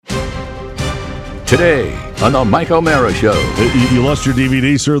today on the Mike O'Mara Show. You lost your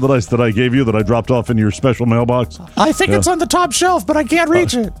DVD, sir, that I gave you, that I dropped off in your special mailbox? I think it's on the top shelf, but I can't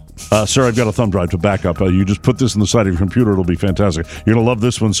reach it. Sir, I've got a thumb drive to back up. You just put this in the side of your computer. It'll be fantastic. You're going to love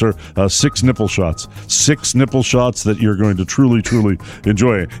this one, sir. 6 nipple shots. 6 nipple shots that you're going to truly, truly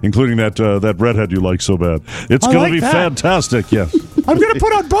enjoy, including that redhead you like so bad. It's going to be fantastic, yes. I'm going to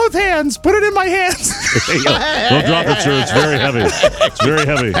put on both hands. Put it in my hands. Don't drop it, sir. It's very heavy. It's very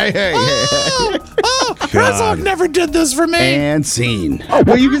heavy. Hey. Herzog never did this for me. And scene.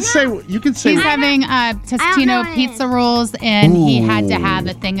 Well, you can say. He's having Tostino pizza rolls, and he had to have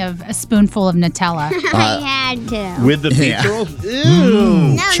a spoonful of Nutella. I had to. With the pizza rolls?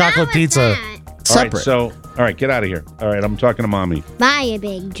 Ooh, No, chocolate not with pizza. that. Separate. All right, get out of here. All right, I'm talking to Mommy. Bye, you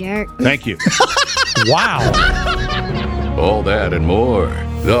big jerk. Thank you. Wow. All that and more.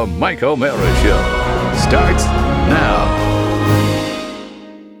 The Mike O'Mara Show starts now.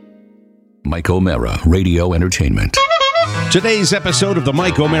 Mike O'Mara, Radio Entertainment. Today's episode of The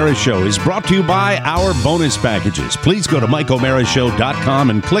Mike O'Mara Show is brought to you by our bonus packages. Please go to MikeO'MaraShow.com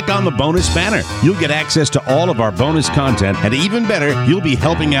and click on the bonus banner. You'll get access to all of our bonus content, and even better, you'll be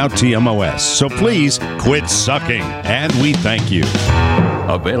helping out TMOS. So please quit sucking, and we thank you.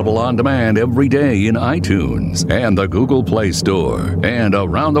 Available on demand every day in iTunes and the Google Play Store and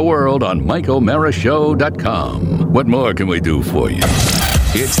around the world on MikeO'MaraShow.com. What more can we do for you?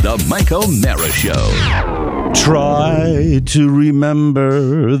 It's the Mike O'Mara Show. Try to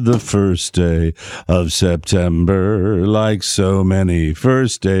remember the first day of September, like so many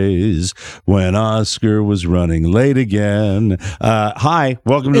first days when Oscar was running late again. Hi,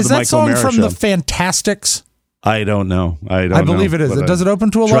 welcome to the Mike O'Mara Show. Is that song from the Fantastics? I don't know. I believe it is. Does it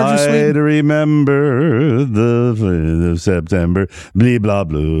open to a larger suite? Try to remember the September, blee blah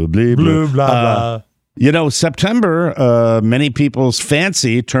blue, blee blue blah blah. You know, September, many people's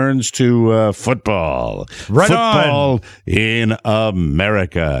fancy turns to football. Football in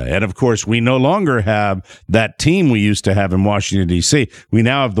America. And, of course, we no longer have that team we used to have in Washington, D.C. We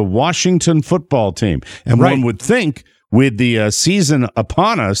now have the Washington football team. And one would think with the season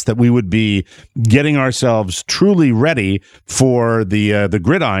upon us that we would be getting ourselves truly ready for the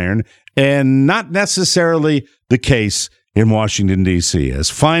gridiron, and not necessarily the case in Washington, D.C. As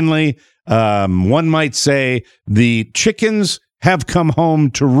finally... one might say the chickens have come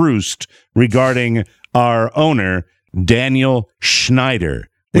home to roost regarding our owner, Daniel Schneider,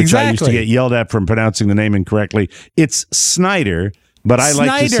 which I used to get yelled at for pronouncing the name incorrectly. It's Snyder, but I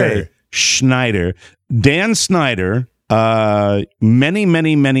like to say Schneider. Dan Snyder, many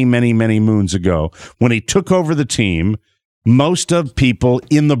moons ago, when he took over the team, most of people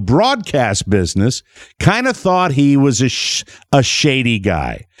in the broadcast business kind of thought he was a shady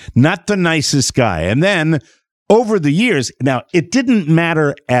guy, not the nicest guy. And then over the years, now it didn't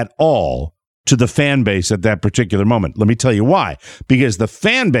matter at all to the fan base at that particular moment. Let me tell you why. Because the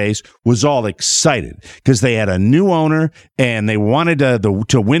fan base was all excited because they had a new owner and they wanted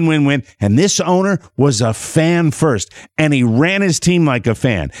to win. And this owner was a fan first, and he ran his team like a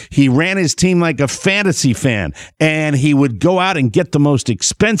fan. He ran his team like a fantasy fan, and he would go out and get the most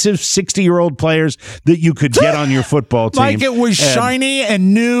expensive 60-year-old players that you could get on your football team. Like it was shiny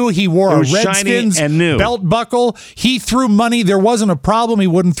and new. He wore a Redskins belt buckle. He threw money. There wasn't a problem he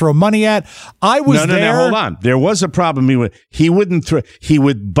wouldn't throw money at. I was there. No, hold on. There was a problem. He wouldn't throw. He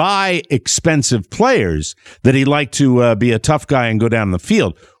would buy expensive players that he liked to be a tough guy and go down the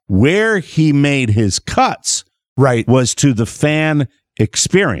field. Where he made his cuts was to the fan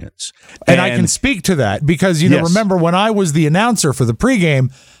experience. And I can speak to that because, remember when I was the announcer for the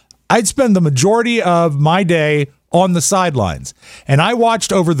pregame, I'd spend the majority of my day on the sidelines. And I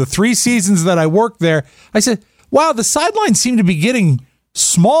watched over the 3 seasons that I worked there. I said, wow, the sidelines seem to be getting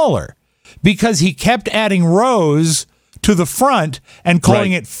smaller. Because he kept adding rows to the front and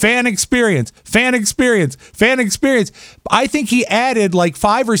calling it fan experience. I think he added like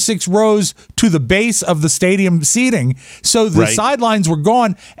 5 or 6 rows to the base of the stadium seating. So the sidelines were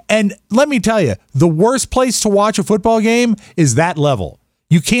gone. And let me tell you, the worst place to watch a football game is that level.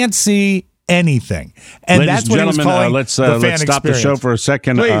 You can't see anything. And ladies that's and what gentlemen, he was calling let's the fan stop experience. the show for a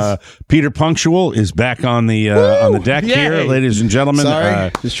second. Peter Punctual is back on the deck here, ladies and gentlemen.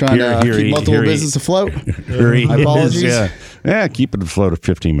 Sorry, just trying to keep multiple business afloat. My apologies. Yeah, keep it afloat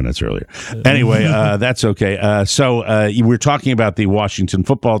 15 minutes earlier. Anyway, that's okay. So we're talking about the Washington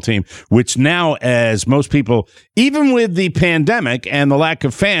football team, which now, as most people, even with the pandemic and the lack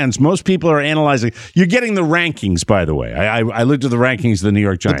of fans, most people are analyzing. You're getting the rankings, by the way. I looked at the rankings of the New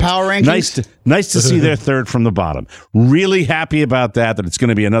York Giants. The power rankings? Nice to see they're third from the bottom. Really happy about that it's going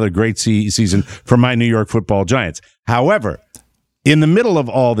to be another great season for my New York football Giants. However, in the middle of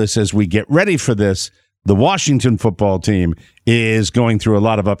all this, as we get ready for this, the Washington football team is going through a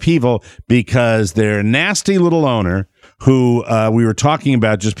lot of upheaval because their nasty little owner, who we were talking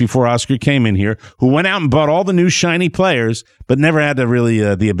about just before Oscar came in here, who went out and bought all the new shiny players, but never had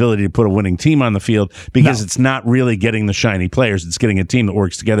the ability to put a winning team on the field because it's not really getting the shiny players. It's getting a team that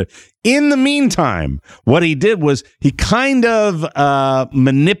works together. In the meantime, what he did was he kind of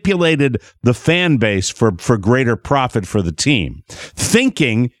manipulated the fan base for greater profit for the team,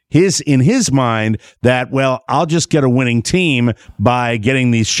 thinking in his mind that, well, I'll just get a winning team by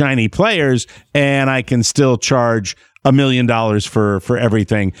getting these shiny players and I can still charge $1 million for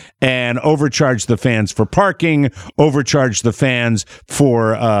everything and overcharge the fans for parking, overcharge the fans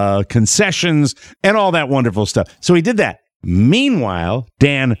for concessions and all that wonderful stuff. So he did that. Meanwhile,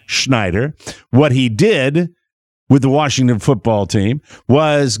 Dan Snyder, what he did with the Washington football team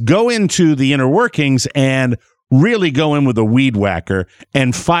was go into the inner workings and really go in with a weed whacker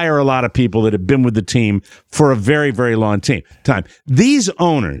and fire a lot of people that have been with the team for a very, very long time. These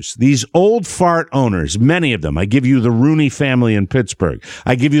owners, these old fart owners, many of them, I give you the Rooney family in Pittsburgh.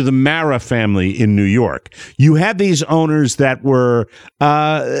 I give you the Mara family in New York. You had these owners that were,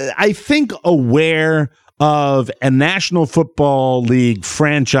 I think, aware of a National Football League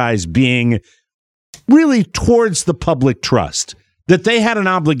franchise being really towards the public trust, that they had an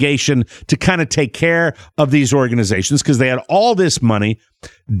obligation to kind of take care of these organizations because they had all this money.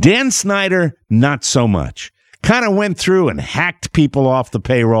 Dan Snyder, not so much. Kind of went through and hacked people off the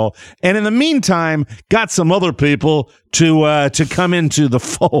payroll, and in the meantime, got some other people to come into the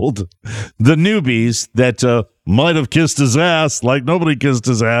fold, the newbies that might have kissed his ass like nobody kissed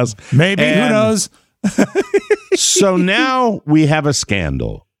his ass. Maybe, who knows? So now we have a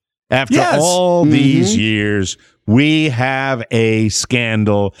scandal. After all these years, we have a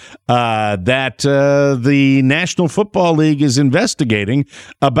scandal that the National Football League is investigating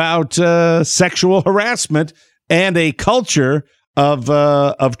about sexual harassment and a culture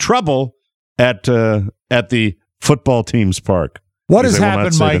of trouble at the football team's park. What has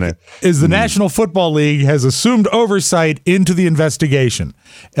happened, Mike, is the National Football League has assumed oversight into the investigation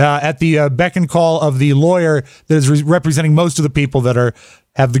at the beck and call of the lawyer that is representing most of the people that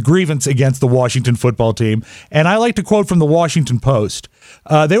have the grievance against the Washington football team. And I like to quote from the Washington Post.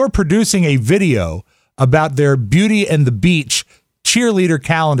 They were producing a video about their Beauty and the Beach cheerleader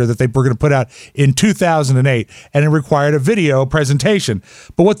calendar that they were going to put out in 2008, and it required a video presentation.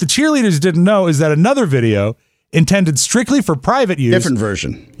 But what the cheerleaders didn't know is that another video intended strictly for private use. Different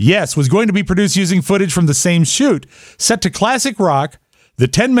version. Yes, was going to be produced using footage from the same shoot, set to classic rock. The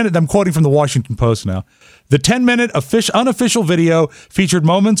 10-minute, I'm quoting from the Washington Post now, the 10-minute unofficial video featured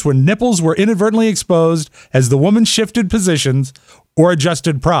moments when nipples were inadvertently exposed as the woman shifted positions or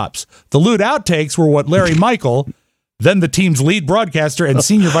adjusted props. The lewd outtakes were what Larry Michael, then the team's lead broadcaster and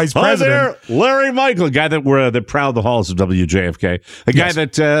senior vice president. Hi there, Larry Michael, a guy that prowled the halls of WJFK, a guy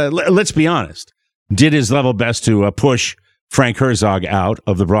that, let's be honest, did his level best to push Frank Herzog out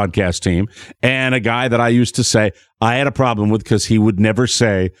of the broadcast team, and a guy that I used to say I had a problem with because he would never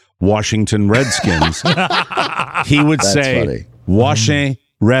say Washington Redskins. He would say Washington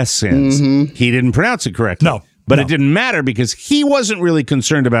Redskins. Mm-hmm. He didn't pronounce it correctly. No. But it didn't matter because he wasn't really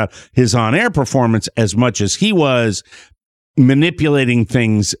concerned about his on-air performance as much as he was manipulating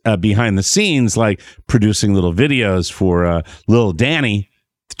things behind the scenes, like producing little videos for little Danny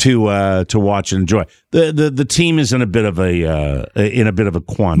to watch and enjoy. The team is in a bit of a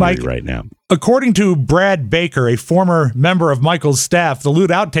quandary, Mike, right now. According to Brad Baker, a former member of Michael's staff, the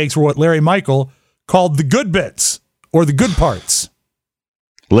lewd outtakes were what Larry Michael called the good bits or the good parts.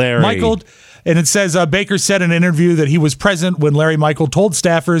 Larry Michael, and it says Baker said in an interview that he was present when Larry Michael told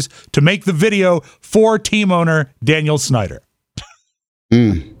staffers to make the video for team owner Daniel Snyder.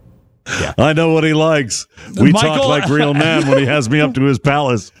 Yeah. I know what he likes. We talk like real men when he has me up to his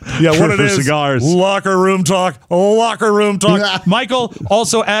palace. Yeah, what it is. Cigars. Locker room talk. Michael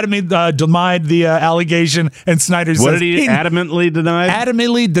also denied the allegation, and Snyder says... What did he adamantly deny?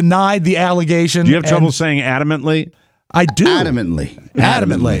 Adamantly denied the allegation. Do you have trouble saying adamantly? I do.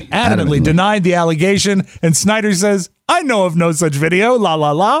 Adamantly denied the allegation, and Snyder says, I know of no such video, la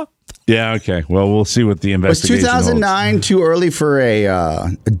la la. Yeah, okay. Well, we'll see what the investigation was 2009 holds. Too early for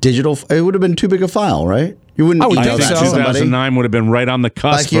a digital? It would have been too big a file, right? You wouldn't email that to somebody. 2009 would have been right on the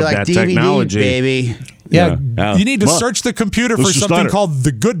cusp of that DVD, technology. Baby. Yeah, you need to search the computer for something called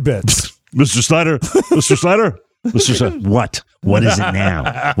the good bits. Mr. Snyder. Mr. Snyder. What? What is it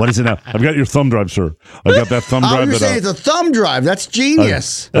now? What is it now? I've got your thumb drive, sir. I've got that thumb drive. You're saying it's a thumb drive. That's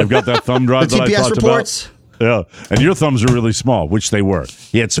genius. I've got that thumb drive the that TPS I talked reports? about. Yeah, and your thumbs are really small, which they were.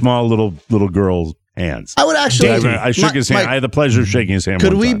 He had small little girl hands. I would actually. I shook his hand. I had the pleasure of shaking his hand.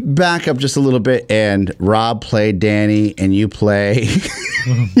 Could one we time. back up just a little bit and Rob play Danny and you play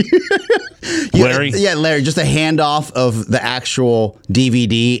Larry? Yeah, Larry. Just a handoff of the actual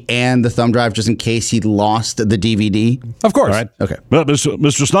DVD and the thumb drive, just in case he lost the DVD. Of course. All right. Okay. Well,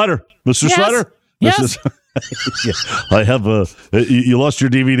 Mr. Snyder. Mr. Yes. Snyder. Yes. Yeah, I have you lost your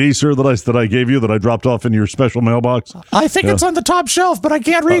DVD, sir, that I gave you, that I dropped off in your special mailbox. I think it's on the top shelf, but I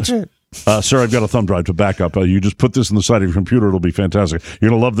can't reach it. Sir, I've got a thumb drive to back up. You just put this in the side of your computer. It'll be fantastic. You're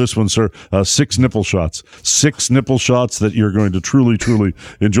going to love this one, sir. 6 nipple shots. 6 nipple shots that you're going to truly, truly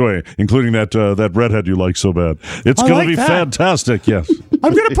enjoy, including that redhead you like so bad. It's going to be fantastic, yes.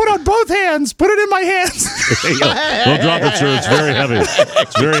 I'm going to put on both hands. Put it in my hands. Don't drop it, sir. It's very heavy.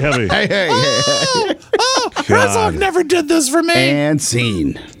 It's very heavy. Herzog never did this for me. And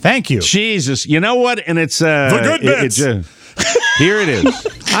scene. Thank you. Jesus. You know what? And it's... The good bits. Here it is.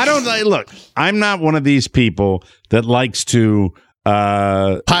 I don't look. I'm not one of these people that likes to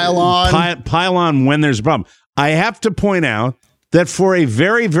Pile on when there's a problem. I have to point out that for a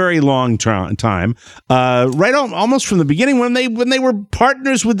very, very long time, almost from the beginning when they were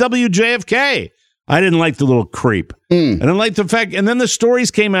partners with WJFK, I didn't like the little creep. I didn't like the fact, and then the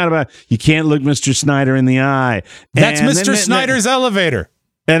stories came out about you can't look Mr. Snyder in the eye. That's Mr. Snyder's elevator.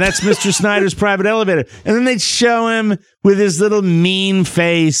 And that's Mr. Snyder's private elevator. And then they'd show him with his little mean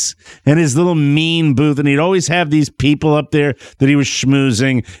face and his little mean booth. And he'd always have these people up there that he was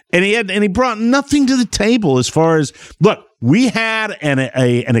schmoozing. And he brought nothing to the table as far as, look, we had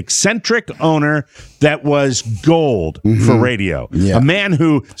an eccentric owner that was gold for radio. Yeah. A man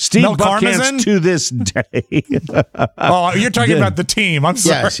who Steve Buckhantz to this day. Oh, you're talking about the team. I'm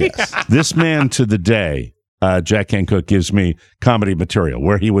sorry. Yes. This man to the day. Jack Kent Cooke gives me comedy material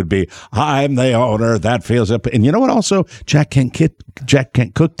where he would be, I'm the owner, that feels up. And you know what also Jack Kent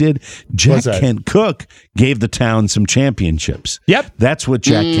Cooke did? Jack Kent Cooke gave the town some championships. Yep. That's what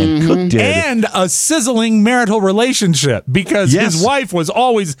Jack Kent Cooke did. And a sizzling marital relationship because his wife was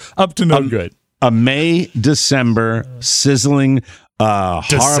always up to no good. A May-December sizzling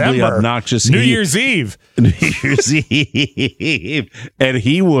horribly obnoxious New Year's Eve. New Year's Eve. And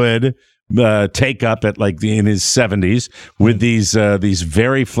he would take up at in his 70s with these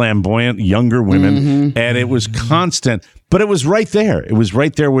very flamboyant younger women, and it was constant. But it was right there. It was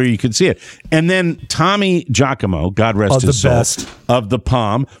right there where you could see it. And then Tommy Giacomo, God rest his soul, of the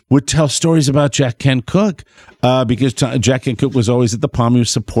Palm, would tell stories about Jack Kent Cooke because Jack Kent Cooke was always at the Palm. He was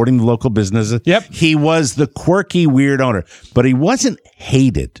supporting the local businesses. Yep. He was the quirky, weird owner, but he wasn't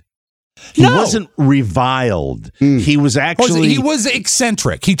hated. He wasn't reviled. He was actually... He was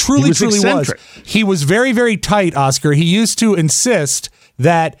eccentric. He truly was. He was very, very tight, Oscar. He used to insist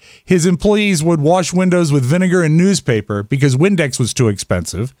that his employees would wash windows with vinegar and newspaper because Windex was too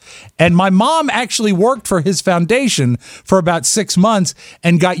expensive. And my mom actually worked for his foundation for about 6 months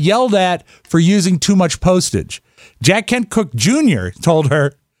and got yelled at for using too much postage. Jack Kent Cooke Jr. told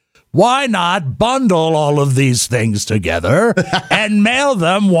her, why not bundle all of these things together and mail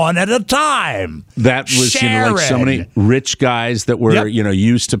them one at a time? That was like so many rich guys that were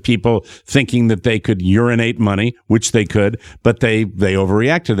used to people thinking that they could urinate money, which they could, but they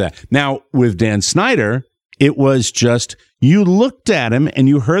overreact to that. Now with Dan Snyder, it was just you looked at him and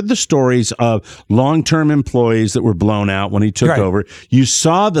you heard the stories of long-term employees that were blown out when he took over. You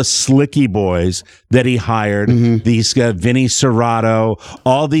saw the slicky boys that he hired, these Vinny Serrato,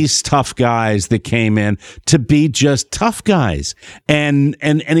 all these tough guys that came in to be just tough guys. And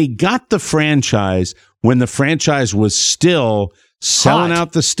he got the franchise when the franchise was still selling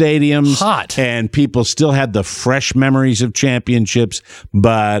out the stadiums and people still had the fresh memories of championships,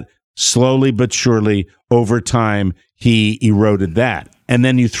 but slowly but surely over time, he eroded that. And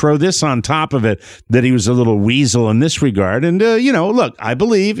then you throw this on top of it, that he was a little weasel in this regard. And, look, I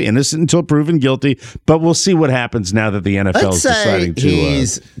believe innocent until proven guilty, but we'll see what happens now that the NFL is deciding to.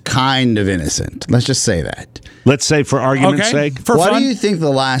 He's kind of innocent. Let's just say that. Let's say for argument's sake. What do you think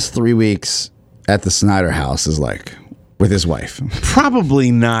the last 3 weeks at the Snyder house is like? With his wife.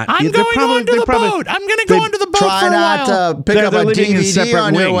 Probably not. I'm going on to the boat. I'm going to go onto the boat for a while. Try not to pick up a DVD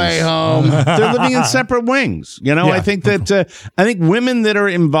on your way home. They're living in separate wings. I think that women that are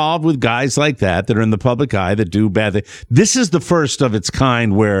involved with guys like that are in the public eye, that do bad things. This is the first of its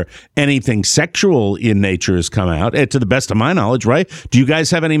kind where anything sexual in nature has come out, to the best of my knowledge, right? Do you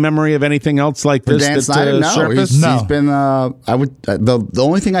guys have any memory of anything else like this? Dan Snyder, no. He's been, the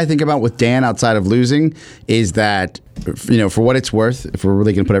only thing I think about with Dan outside of losing is that, for what it's worth, if we're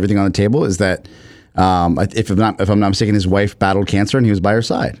really going to put everything on the table, is that if I'm not mistaken, his wife battled cancer and he was by her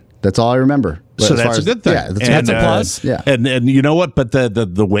side. That's all I remember. So that's a good thing. Yeah, that's a plus. Yeah. And you know what? But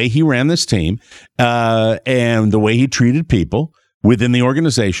the way he ran this team and the way he treated people within the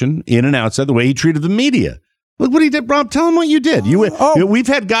organization, in and outside, the way he treated the media. Look what he did, Rob. Tell him what you did. We've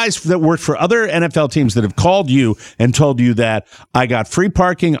had guys that worked for other NFL teams that have called you and told you that I got free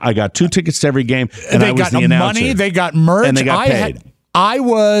parking, I got 2 tickets to every game, and I was the announcer. Money, they got merch, and they got paid. I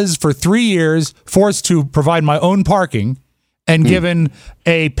was, for 3 years, forced to provide my own parking and given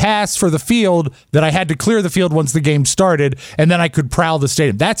a pass for the field that I had to clear the field once the game started, and then I could prowl the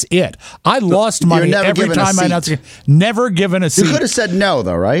stadium. That's it. I lost money every time I announced. Never given a seat. You could have said no,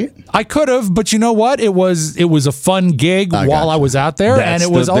 though, right? I could have, but you know what? It was a fun gig while I was out there, and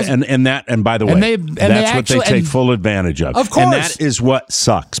it was also, and by the way, that's what they take full advantage of. Of course, and that is what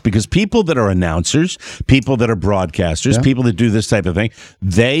sucks, because people that are announcers, people that are broadcasters, people that do this type of thing,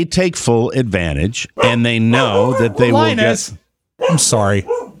 they take full advantage, and they know that they will get. I'm sorry.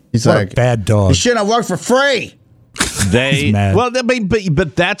 He's what like a bad dog. You shouldn't have worked for free.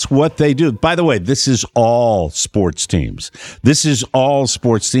 But that's what they do. By the way, this is all sports teams.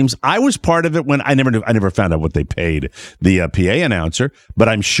 I was part of it when I never found out what they paid the PA announcer, but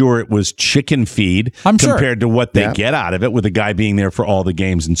I'm sure it was chicken feed compared to what they get out of it, with a guy being there for all the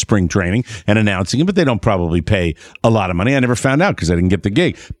games in spring training and announcing it. But they don't probably pay a lot of money. I never found out because I didn't get the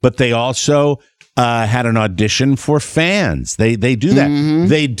gig. But they also had an audition for fans. They do that. Mm-hmm.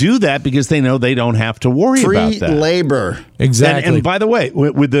 They do that because they know they don't have to worry about that. Free labor. Exactly. And by the way,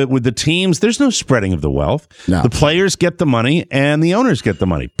 with the teams, there's no spreading of the wealth. No. The players get the money and the owners get the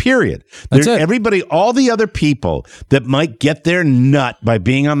money. Period. That's it. Everybody, all the other people that might get their nut by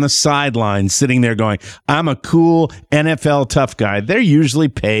being on the sideline, sitting there going, I'm a cool NFL tough guy, they're usually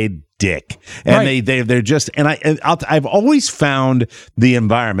paid dick. And they're just, and I've always found the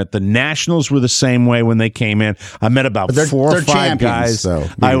environment. The Nationals were the same way when they came in. I met about 4 or 5 guys.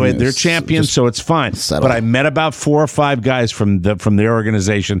 They're champions, so it's fine. But I met about 4 or 5 guys from their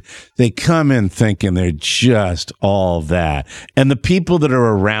organization. They come in thinking they're just all that. And the people that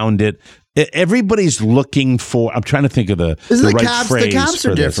are around it, everybody's looking for, I'm trying to think of the right phrase. The Caps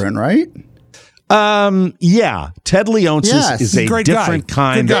are different, right? Yeah. Ted Leonsis is a different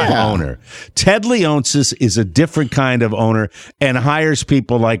kind of owner. Ted Leonsis is a different kind of owner and hires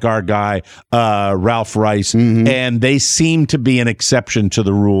people like our guy, Ralph Rice, and they seem to be an exception to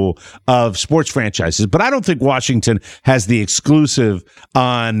the rule of sports franchises. But I don't think Washington has the exclusive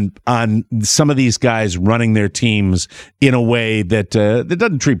on some of these guys running their teams in a way that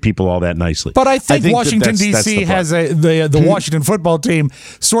doesn't treat people all that nicely. But I think Washington, D.C. has the Washington football team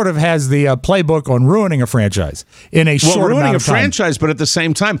sort of has the playbook on ruining a franchise in a short amount of time. Franchise, but at the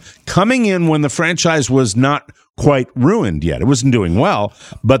same time, coming in when the franchise was not quite ruined yet. It wasn't doing well,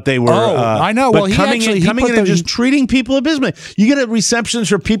 but they were. I know. But coming in and just treating people abysmally. You get receptions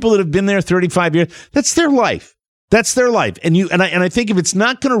for people that have been there 35 years. That's their life. And I think if it's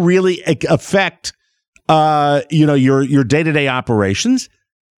not going to really affect, your day-to-day operations,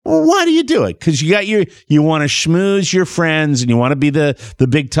 well, why do you do it? Because you want to schmooze your friends and you want to be the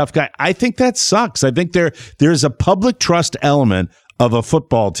big tough guy. I think that sucks. I think there's a public trust element of a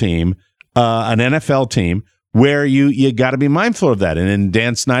football team, an NFL team, where you got to be mindful of that. And in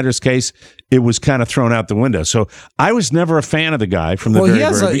Dan Snyder's case, it was kind of thrown out the window. So I was never a fan of the guy from the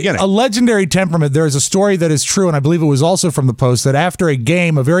very beginning. A legendary temperament. There's a story that is true, and I believe it was also from the Post, that after a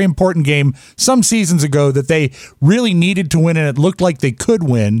game, a very important game some seasons ago that they really needed to win and it looked like they could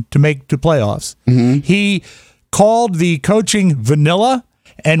win to make the playoffs, he called the coaching vanilla.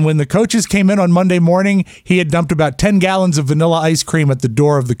 And when the coaches came in on Monday morning, he had dumped about 10 gallons of vanilla ice cream at the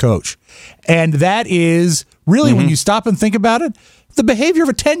door of the coach. And that is really, when you stop and think about it, the behavior of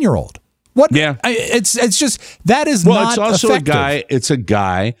a 10-year-old. What? Yeah. It's just, that is not it's also effective. It's a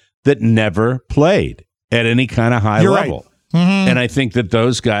guy that never played at any kind of high level. Right. Mm-hmm. And I think that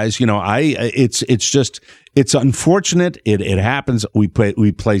those guys, it's unfortunate. It happens. We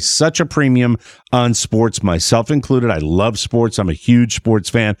place such a premium on sports, myself included. I love sports. I'm a huge sports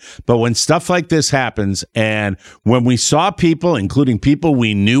fan. But when stuff like this happens, and when we saw people, including people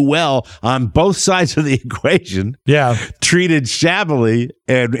we knew well on both sides of the equation, treated shabbily,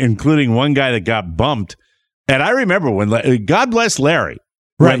 and including one guy that got bumped. And I remember when, God bless Larry,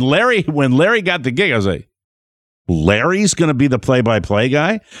 when Larry got the gig, I was like, Larry's going to be the play-by-play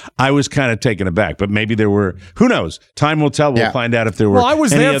guy? I was kind of taken aback, but maybe there were, who knows? Time will tell. We'll find out if there were. Well, I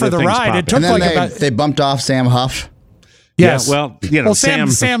was there for the ride. It took they bumped off Sam Huff. Yes.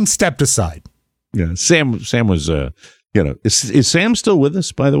 Sam stepped aside. Yeah, Sam was, is Sam still with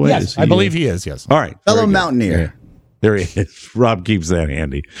us, by the way? Yes, I believe he is, yes. All right. Fellow Mountaineer. There he is. Rob keeps that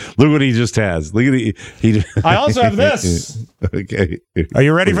handy. Look what he just has. Look at he I also have this. Okay. Are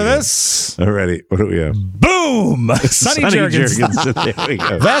you ready for this? All ready. What do we have? Boom! Sonny Jurgens. There we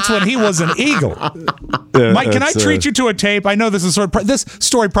go. That's when he was an Eagle. Mike, can I treat you to a tape? I know this is this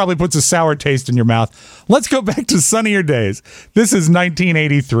story probably puts a sour taste in your mouth. Let's go back to sunnier days. This is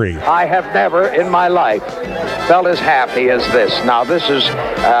 1983. I have never in my life felt as happy as this. Now, this is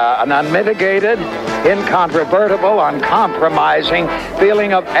an unmitigated, incontrovertible, uncompromising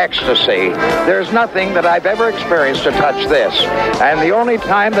feeling of ecstasy. There's nothing that I've ever experienced to touch this. And the only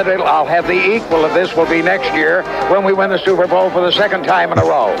time that I'll have the equal of this will be next year when we win the Super Bowl for the second time in a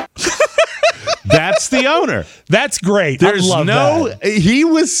row. That's the owner. That's great. There's that. He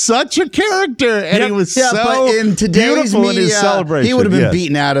was such a character, and he was so but in today's beautiful media, in his celebration. He would have been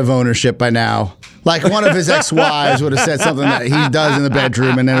beaten out of ownership by now. Like one of his ex-wives would have said something that he does in the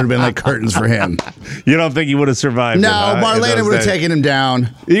bedroom, and then it would have been like curtains for him. You don't think he would have survived? No, Marlena would have taken him down.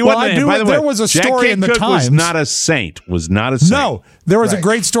 He well, I do. By the way, there was a story in the Cook Times. Was not a saint. No, there was a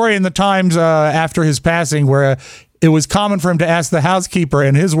great story in the Times after his passing where it was common for him to ask the housekeeper,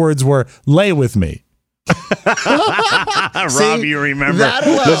 and his words were, "Lay with me." Rob, you remember?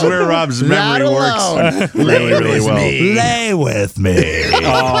 That's where Rob's memory works really well. Lay with me.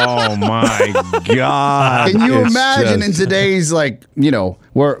 Oh my God! Can you imagine in today's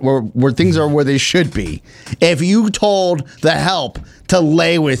where things are where they should be? If you told the help to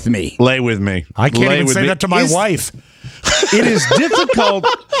lay with me, lay with me. I can't even say that to my wife. It is difficult.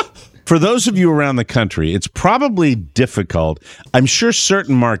 For those of you around the country, it's probably difficult. I'm sure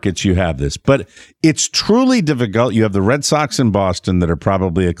certain markets you have this, but it's truly difficult. You have the Red Sox in Boston that are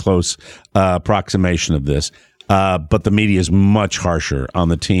probably a close approximation of this, but the media is much harsher on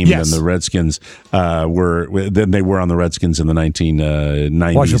the team than the Redskins than they were on the Redskins in the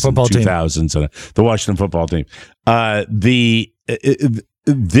 1990s and 2000s, and the Washington football team.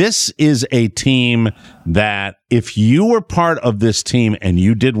 This is a team that if you were part of this team and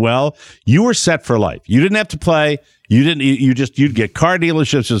you did well, you were set for life. You didn't have to play. You'd get car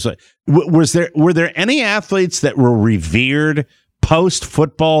dealerships. Were there any athletes that were revered post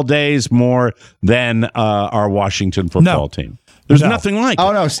football days more than our Washington football team? There's nothing like it.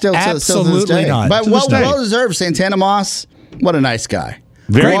 Oh no, still absolutely to this day. not. But well deserved. Santana Moss, what a nice guy.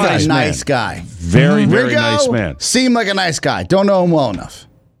 Very nice guy. Very Rigo nice man. Seemed like a nice guy. Don't know him well enough.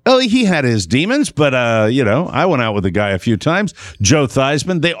 Oh, he had his demons, but I went out with the guy a few times. Joe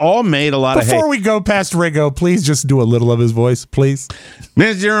Theismann. They all made a lot of. Before we go past Rigo, please just do a little of his voice, please.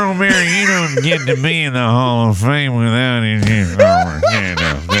 Mr. O'Mara, you don't get to be in the Hall of Fame without his.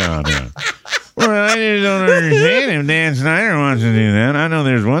 No. Well, I just don't understand if Dan Snyder wants to do that. I know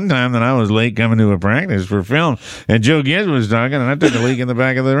there's one time that I was late coming to a practice for film, and Joe Gibbs was talking, and I took a leak in the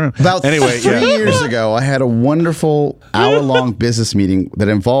back of the room. About 3 years ago, I had a wonderful hour-long business meeting that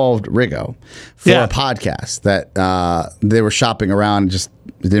involved Rigo for a podcast that they were shopping around. Just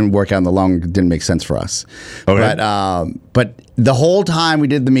it didn't work out in the long. It didn't make sense for us. Okay. But the whole time we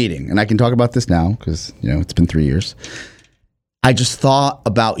did the meeting, and I can talk about this now because it's been 3 years. I just thought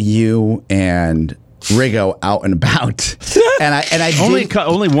about you and Rigo out and about, and I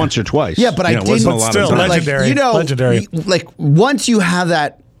only once or twice. Yeah, but I didn't. Wasn't a lot still of time. legendary. Legendary. Like once you have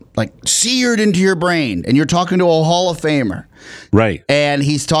that seared into your brain, and you're talking to a Hall of Famer, right? And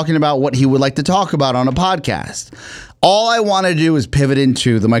he's talking about what he would like to talk about on a podcast. All I want to do is pivot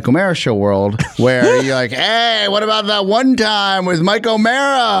into the Mike O'Mara show world where you're like, hey, what about that one time with Mike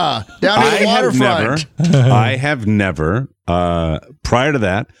O'Mara down at the waterfront? I have never, prior to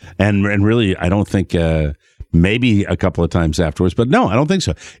that, and really, I don't think, maybe a couple of times afterwards, but no, I don't think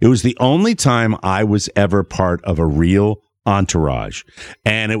so. It was the only time I was ever part of a real entourage,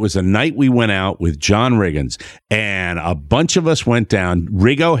 and it was a night we went out with John Riggins, and a bunch of us went down.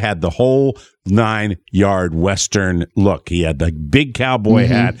 Rigo had the whole 9-yard Western look. He had the big cowboy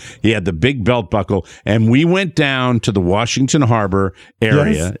hat. He had the big belt buckle, and we went down to the Washington Harbor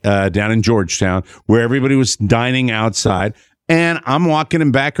area, down in Georgetown, where everybody was dining outside. And I'm walking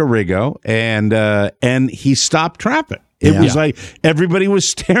him back a Rigo, and he stopped traffic. It was like everybody was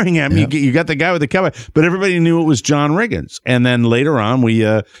staring at me. You got the guy with the cowboy, but everybody knew it was John Riggins. And then later on, we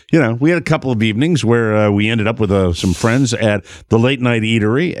had a couple of evenings where we ended up with some friends at the late night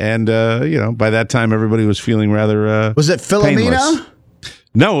eatery, and by that time everybody was feeling rather. Was it Philomena? Painless.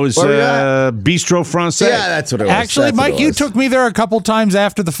 No, it was Bistro Francais. Yeah, that's what it was. Actually, Mike, you took me there a couple times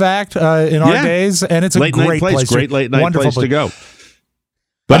after the fact in our days, and it's a great place. Great late night place to go.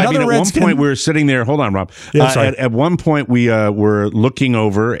 But I mean, at one point we were sitting there. Hold on, Rob. At one point we were looking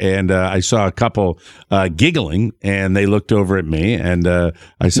over, and I saw a couple giggling, and they looked over at me, and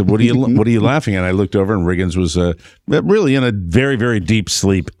I said, "What are you laughing at?" I looked over, and Riggins was really in a very, very deep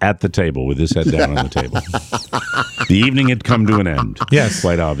sleep at the table with his head down on the table. The evening had come to an end. Yes,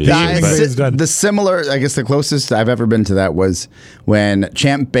 quite obviously. The similar, I guess, the closest I've ever been to that was when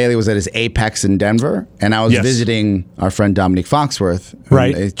Champ Bailey was at his Apex in Denver, and I was visiting our friend Dominique Foxworth.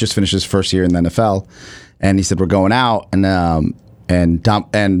 Right. He just finished his first year in the NFL, and he said, "We're going out," and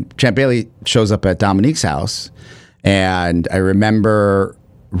Champ Bailey shows up at Dominique's house, and I remember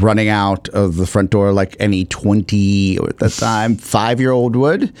running out of the front door like any 20 at the time 5-year-old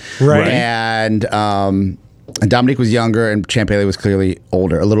would, right? And Dominique was younger, and Champ Bailey was clearly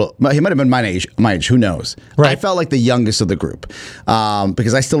older. A little, he might have been my age. Who knows? Right. I felt like the youngest of the group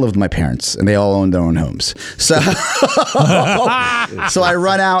because I still lived with my parents, and they all owned their own homes. So, so I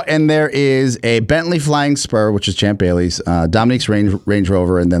run out, and there is a Bentley Flying Spur, which is Champ Bailey's, Dominique's Range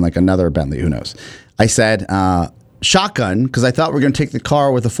Rover, and then like another Bentley. Who knows? I said shotgun because I thought we were going to take the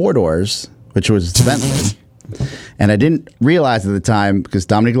car with the 4 doors, which was the Bentley. And I didn't realize at the time, because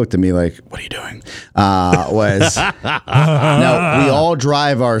Dominique looked at me like, "What are you doing?" No, we all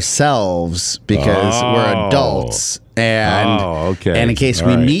drive ourselves because we're adults. And in case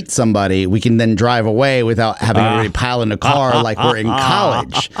we meet somebody, we can then drive away without having everybody pile in a car like we're in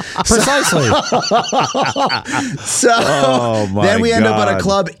college. Precisely. So then we end up at a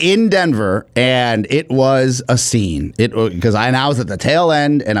club in Denver, and it was a scene. Because I was at the tail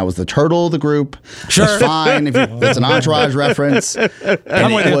end, and I was the turtle of the group. Sure. It's fine if it's an Entourage reference. And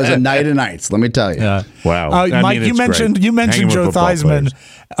it was a night of nights, let me tell you. Yeah. Wow. Mike, you mentioned Joe Theismann.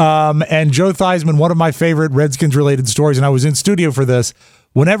 And Joe Theismann, one of my favorite Redskins-related stories, and I was in studio for this,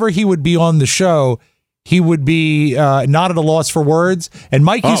 whenever he would be on the show, he would be not at a loss for words. And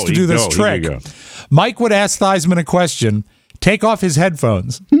Mike used to do this trick. Mike would ask Theismann a question, take off his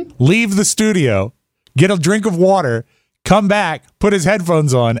headphones, leave the studio, get a drink of water, come back, put his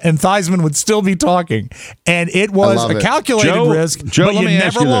headphones on, and Theismann would still be talking. And it was a calculated risk, but you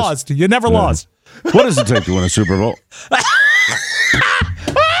never lost. You never lost. What does it take to win a Super Bowl?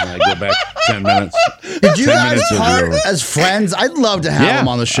 I go back 10 minutes. Did you guys part as friends? I'd love to have him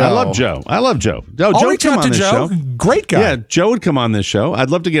on the show. I love Joe. I'll reach out to Joe. Great guy. Yeah, Joe would come on this show. I'd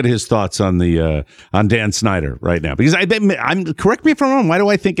love to get his thoughts on the on Dan Snyder right now, because I'm correct me if I'm wrong. Why do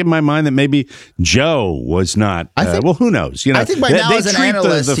I think in my mind that maybe Joe was not? Well, who knows? You know, I think by now as an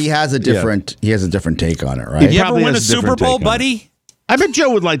analyst, he has a different take on it. Right? You ever win a Super Bowl, buddy? I bet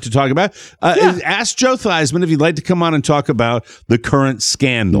Joe would like to talk about it. Ask Joe Theismann if he'd like to come on and talk about the current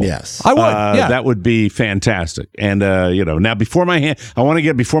scandal. Yes, I would. That would be fantastic. And now before my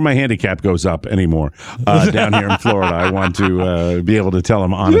handicap goes up anymore down here in Florida, I want to be able to tell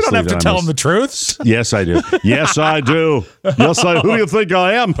him honestly. You don't have to tell him the truth. Yes, I do. Yes, I do. Yes, Who do you think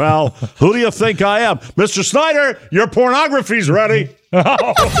I am, pal? Who do you think I am, Mr. Snyder? Your pornography's ready.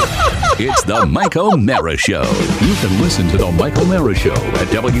 It's the Mike O'Mara Show. You can listen to the Mike O'Mara Show at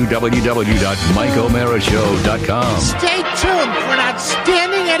www.mikeomarashow.com. Stay tuned for an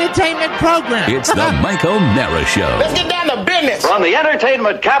outstanding entertainment program. It's the Mike O'Mara Show. Let's get down to business. From the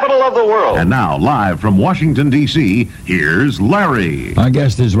entertainment capital of the world. And now, live from Washington, D.C., here's Larry. Our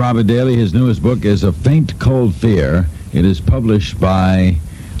guest is Robert Daly. His newest book is A Faint Cold Fear. It is published by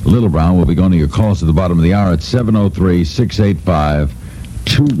Little Brown. We'll be going to your calls at the bottom of the hour at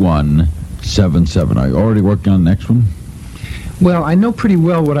 703-685-2177. Are you already working on the next one? Well, I know pretty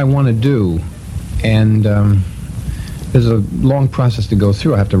well what I want to do, and there's a long process to go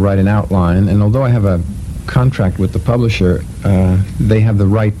through. I have to write an outline, and although I have a contract with the publisher, they have the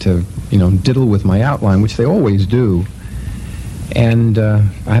right to, diddle with my outline, which they always do. And I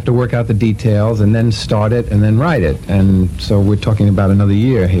have to work out the details and then start it and then write it. And so we're talking about another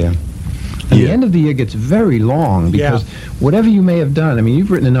year here. And the end of the year gets very long because whatever you may have done,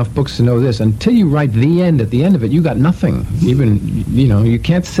 you've written enough books to know this, until you write the end, at the end of it, you got nothing. Even, you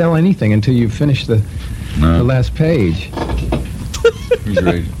can't sell anything until you finish the last page. Who's your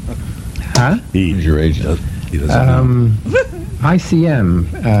agent? Huh? Who's your agent? He doesn't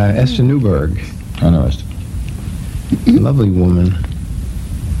ICM, Esther Newberg. I know Esther. Lovely woman.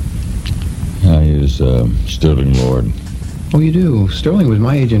 He is Sterling Lord. Oh, you do? Sterling was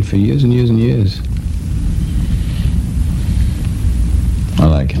my agent for years and years and years. I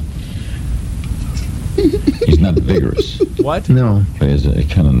like him. He's not vigorous. What? No. But he has a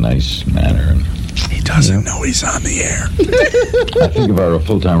kind of nice manner. He doesn't know he's on the air. I think if I were a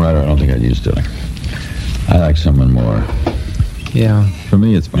full-time writer, I don't think I'd use Sterling. I like someone more. Yeah. For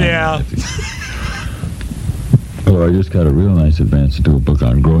me, it's fine. Yeah. Hello, I just got a real nice advance to do a book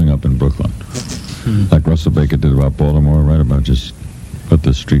on growing up in Brooklyn. Like Russell Baker did about Baltimore, right about just what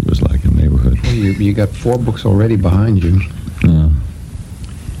the street was like in the neighborhood. Well, you got 4 books already behind you. Yeah.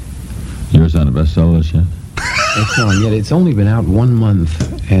 Yours on the bestseller list yet? It's not yet. It's only been out 1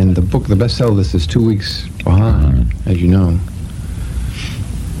 month, and the bestseller list is 2 weeks behind, as you know.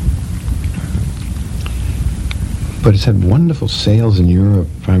 But it's had wonderful sales in Europe.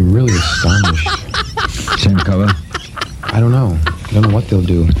 I'm really astonished. Same cover? I don't know. I don't know what they'll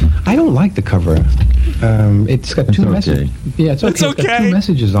do. I don't like the cover. It's got 2 messages. Yeah, it's okay. It's got 2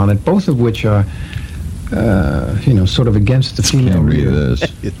 messages on it, both of which are, sort of against the female reader.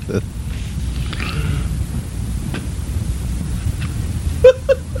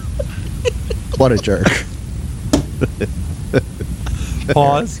 What a jerk.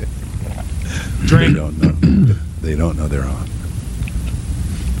 Pause. Drink. They don't know. They don't know they're on.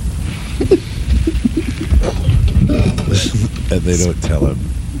 And they don't tell him.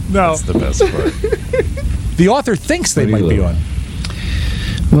 No. That's the best part. The author thinks they might be on.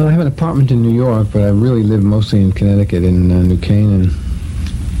 Well, I have an apartment in New York, but I really live mostly in Connecticut, in New Canaan.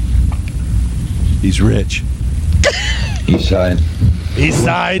 He's rich. East Side. East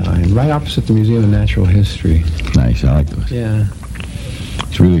Side. Right opposite the Museum of Natural History. Nice, I like those. Yeah.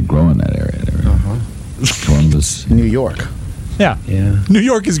 It's really growing that area there. Columbus. New York. Yeah. Yeah. New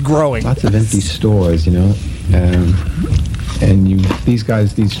York is growing. Lots of empty stores, and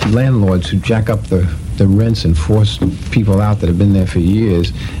these landlords who jack up the rents and force people out that have been there for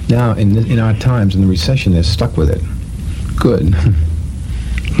years, now in our times, in the recession, they're stuck with it. Good.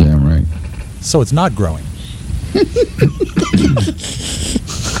 Yeah, right. So it's not growing.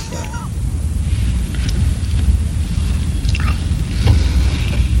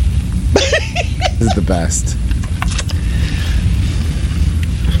 This is the best.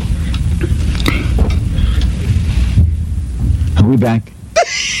 Are we back?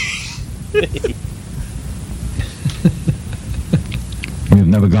 We've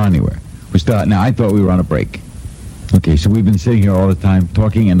never gone anywhere. We're still now. I thought we were on a break. Okay, so we've been sitting here all the time,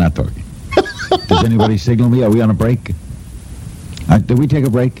 talking and not talking. Does anybody signal me? Are we on a break? Did we take a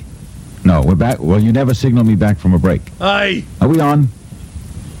break? No, we're back. Well, you never signal me back from a break. Aye. Are we on?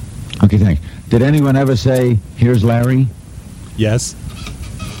 Okay, thanks. Did anyone ever say, "Here's Larry"? Yes.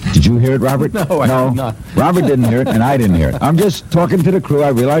 Did you hear it, Robert? No, I did not. Robert didn't hear it, and I didn't hear it. I'm just talking to the crew. I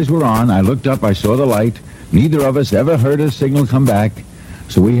realized we're on. I looked up. I saw the light. Neither of us ever heard a signal come back,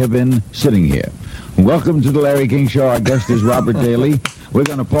 so we have been sitting here. Welcome to the Larry King Show. Our guest is Robert Daly. We're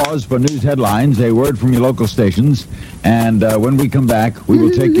going to pause for news headlines, a word from your local stations, and when we come back, we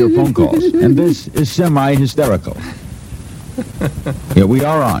will take your phone calls. And this is semi-hysterical. Yeah, we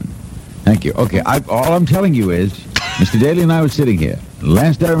are on. Thank you. Okay, all I'm telling you is, Mr. Daly and I were sitting here.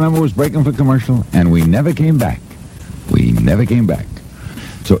 Last I remember was breaking for commercial, and we never came back. We never came back.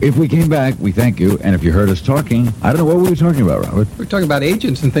 So if we came back, we thank you. And if you heard us talking, I don't know what we were talking about, Robert. We're talking about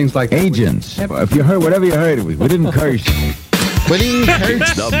agents and things like that. Agents. If you heard whatever you heard, we didn't curse.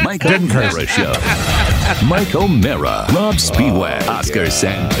 The Mike O'Mara Show. Mike O'Mara, Rob Spiewak, Oscar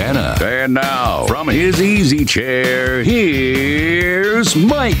Santana. And now, from his easy chair, here's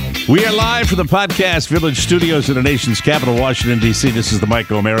Mike. We are live from the Podcast Village studios in the nation's capital, Washington, D.C. This is the Mike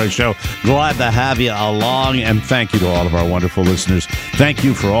O'Mara Show. Glad to have you along, and thank you to all of our wonderful listeners. Thank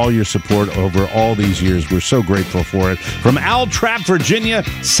you for all your support over all these years. We're so grateful for it. From Altrap, Virginia,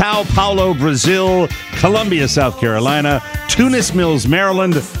 Sao Paulo, Brazil, Columbia, South Carolina, Tunis Mills,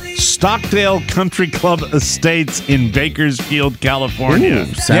 Maryland, Stockdale Country Club Estates in Bakersfield, California.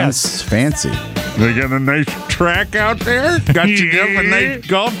 Ooh, sounds fancy. They got a nice track out there. Got you up a nice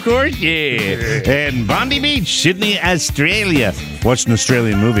golf course. Yeah. And Bondi Beach, Sydney, Australia. Watched an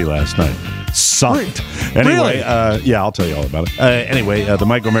Australian movie last night. Sucked. Anyway, yeah, I'll tell you all about it. Anyway, the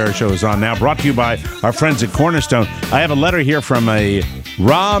Mike O'Mara Show is on now. Brought to you by our friends at Cornerstone. I have a letter here from a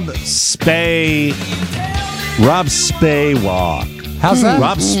Rob Spawak. How's that?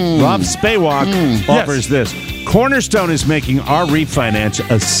 Rob Spawak offers this. Cornerstone is making our refinance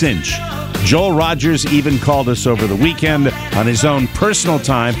a cinch. Joel Rogers even called us over the weekend on his own personal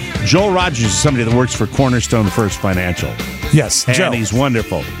time. Joel Rogers is somebody that works for Cornerstone First Financial. Yes, and Joe. He's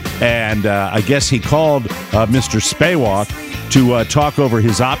wonderful. And I guess he called Mr. Spawak to talk over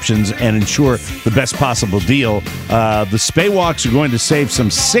his options and ensure the best possible deal. The Spawaks are going to save some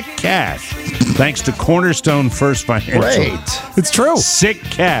sick cash thanks to Cornerstone First Financial. Great. It's true. Sick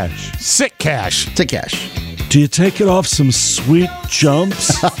cash. Sick cash. Sick cash. Do you take it off some sweet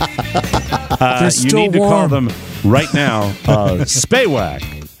jumps? You need to call them right now. Spawak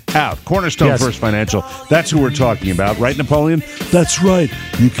out. Cornerstone First Financial. That's who we're talking about. Right, Napoleon? That's right.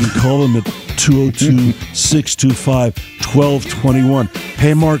 You can call them at 202-625-1221.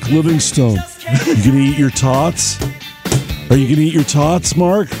 Hey, Mark Livingstone, you gonna eat your tots? Are you gonna eat your tots,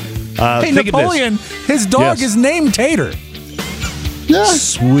 Mark? Hey, Napoleon, his dog is named Tater. Yeah.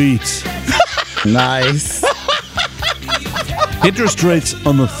 Sweet. Nice. Interest rates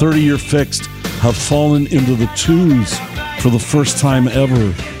on the 30-year fixed have fallen into the 2s for the first time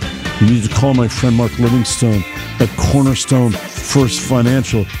ever. You need to call my friend Mark Livingstone at Cornerstone First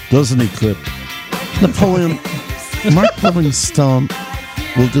Financial, doesn't he, Clip? Napoleon, Mark Livingstone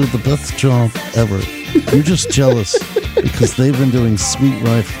will do the best job ever. You're just jealous because they've been doing sweet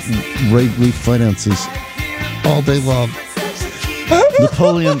rate refinances all day long.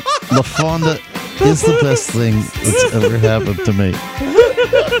 Napoleon, LaFonda is the best thing that's ever happened to me.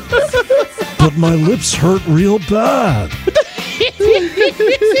 But my lips hurt real bad.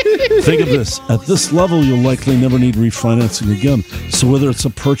 Think of this. At this level, you'll likely never need refinancing again. So whether it's a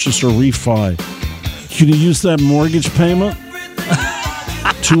purchase or refi, can you use that mortgage payment?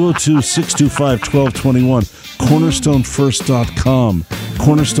 202-625-1221. CornerstoneFirst.com.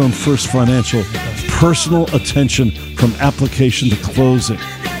 Cornerstone First Financial. Personal attention from application to closing.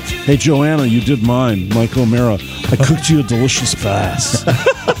 Hey, Joanna, you did mine. Mike O'Mara. I cooked you a delicious bass. I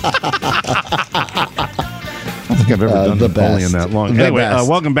don't think I've ever done Napoleon that long. Anyway,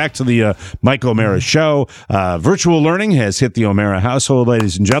 welcome back to the Mike O'Mara Show. Virtual learning has hit the O'Mara household,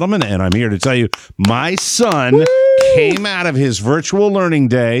 ladies and gentlemen, and I'm here to tell you my son came out of his virtual learning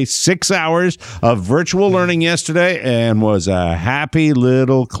day, 6 hours of virtual learning yesterday, and was a happy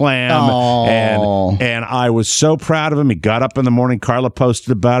little clam. And I was so proud of him. He got up in the morning. Carla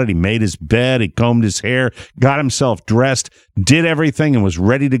posted about it. He made his bed. He combed his hair, got himself dressed, did everything, and was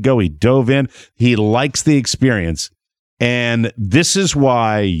ready to go. He dove in. He likes the experience. And this is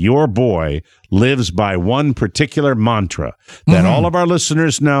why your boy lives by one particular mantra that all of our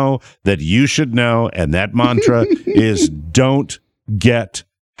listeners know, that you should know, and that mantra is don't get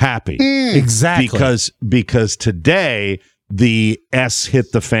happy. Exactly. Because today the S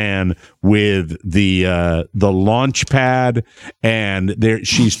hit the fan with the launch pad, and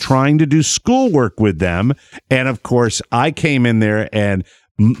she's trying to do schoolwork with them. And of course, I came in there, and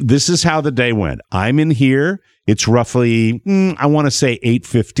this is how the day went. I'm in here. It's roughly, I want to say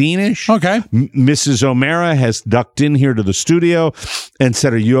 8:15-ish. Okay. Mrs. O'Mara has ducked in here to the studio and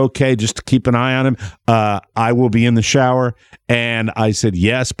said, "Are you okay? Just to keep an eye on him. I will be in the shower." And I said,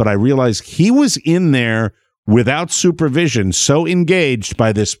 yes, but I realized he was in there without supervision, so engaged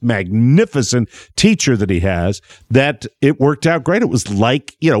by this magnificent teacher that he has, that it worked out great. It was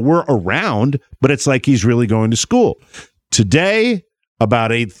like, we're around, but it's like he's really going to school. Today, about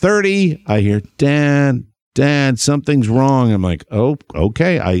 8:30, I hear, Dad, something's wrong. I'm like, oh,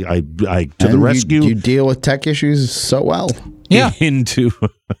 okay. I to the rescue. You deal with tech issues so well. Yeah.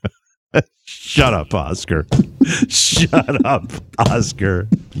 Shut up, Oscar. Shut up, Oscar,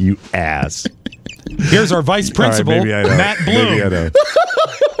 you ass. Here's our vice principal, Matt Bloom.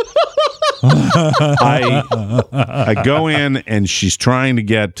 I go in, and she's trying to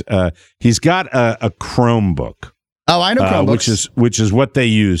get, he's got a Chromebook. Oh, I know Chromebooks. Which is what they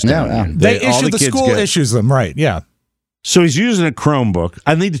use now. Yeah. They issue the school issues them, right? Yeah. So he's using a Chromebook.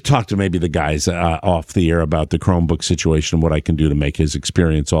 I need to talk to maybe the guys off the air about the Chromebook situation and what I can do to make his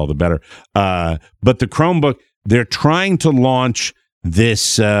experience all the better. But the Chromebook, they're trying to launch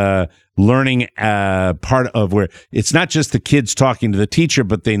this learning part of where it's not just the kids talking to the teacher,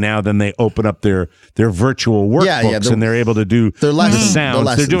 but they open up their virtual workbooks, and they're able to do the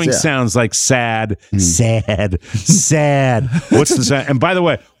sounds. They're doing sounds like sad. What's the sound? And by the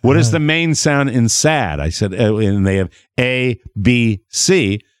way, what is the main sound in sad? I said, and they have A, B,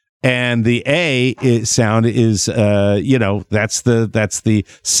 C. And the A sound is, that's the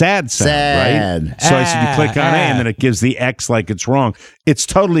sad sound, right? So I said, you click on A, and then it gives the X like it's wrong. It's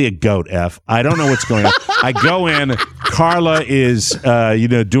totally a goat F. I don't know what's going on. I go in. Carla is,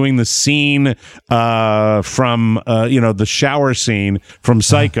 doing the scene from, the shower scene from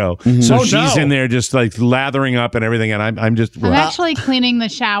Psycho. So she's in there just like lathering up and everything, and I'm actually cleaning the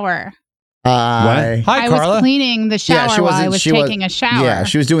shower. What? Hi, Carla. I was cleaning the shower while I was taking a shower. Yeah,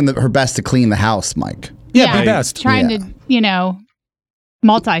 she was doing her best to clean the house, Mike. Yeah, be best. Trying to,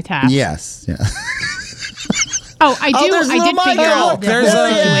 multitask. Yes, yeah. Oh, I did figure out the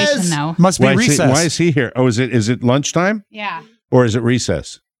whole situation, though. Must be recess. Why is he here? Oh, is it lunchtime? Yeah. Or is it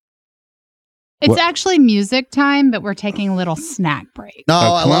recess? It's actually music time, but we're taking a little snack break. No,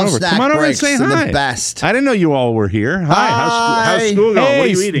 I love snack breaks. Come on over and say hi. The best. I didn't know you all were here. Hi. How's school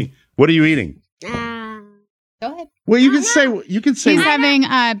going? What are you eating? Go ahead. Well, you can say. He's having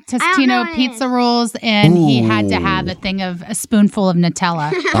Tostino pizza rolls, and he had to have a spoonful of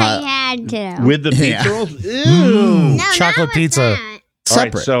Nutella. I had to. With the pizza rolls? Ew. No, chocolate pizza.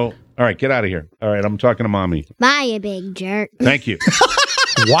 Separate. All right, get out of here. All right, I'm talking to Mommy. Bye, you big jerk. Thank you.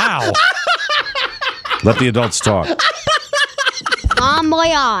 Wow. Let the adults talk. Bon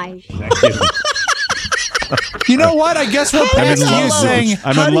voyage. Thank you. You know what? I guess we're past you saying.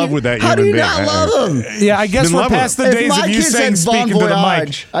 I'm in love with that human being. How do you not love him? Yeah, I guess we're past the days of you saying speaking to the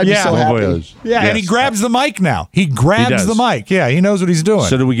mic. I'd be so happy. Yeah, and he grabs the mic now. He grabs the mic. Yeah, he knows what he's doing.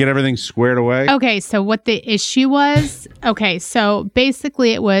 So, do we get everything squared away? Okay, so what the issue was? Okay, so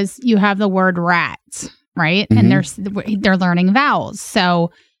basically it was you have the word rat, right? And they're learning vowels.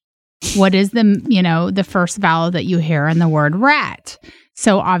 So, what is the first vowel that you hear in the word rat?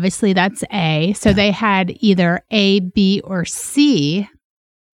 So obviously that's A. So they had either A, B, or C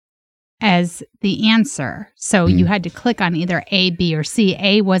as the answer. So you had to click on either A, B, or C.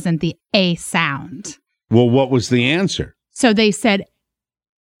 A wasn't the A sound. Well, what was the answer? So they said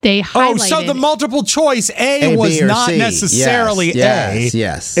they highlighted. Oh, so the multiple choice A was B, or not C. necessarily A.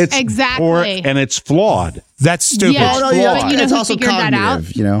 Yes. It's exactly. and it's flawed. That's stupid. Yeah, Oh, no, but you know it's who also figured that out?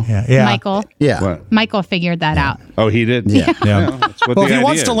 cognitive, you know? Yeah. Michael. Yeah. What? Michael figured that out. Oh, he did? Yeah. Yeah. That's what Well, the if he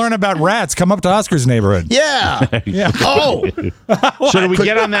wants idea to is. learn about rats, come up to Oscar's neighborhood. Yeah. Yeah. Oh. So, do we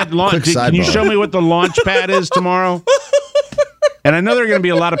get on that launch? quick Can you sidebar. show me what the launch pad is tomorrow? And I know there are going to be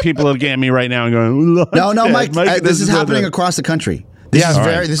a lot of people looking at me right now and going, No, Mike. This is doesn't know happening that. across the country. This is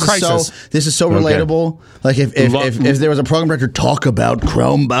very. This is so relatable. Like if there was a program director, talk about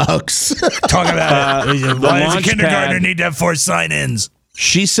Chromebooks. Talk about it. Why does a kindergartner need to have 4 sign-ins?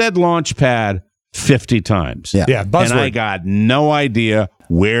 She said launch pad 50 times. Yeah. Yeah, buzzword. And I got no idea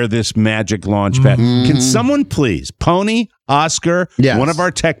where this magic launch pad. Can someone please, Pony, Oscar, Yes. one of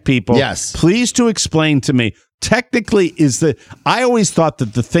our tech people, Yes. please to explain to me. Technically, I always thought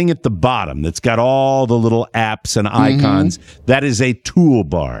that the thing at the bottom that's got all the little apps and icons, that is a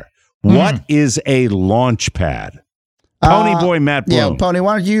toolbar. What is a launch pad? Pony boy Matt Bloom. Yeah, Pony.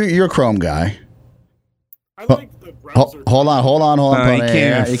 Why don't you're a Chrome guy? I like the browser. Hold on, Pony. He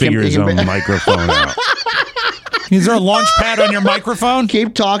can't even figure his own microphone out. Is there a launch pad on your microphone?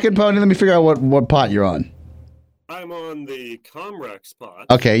 Keep talking, Pony. Let me figure out what pot you're on. I'm on the Comrex pot.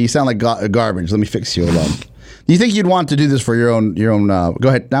 Okay, you sound like garbage. Let me fix you alone. Do you think you'd want to do this for your own? Go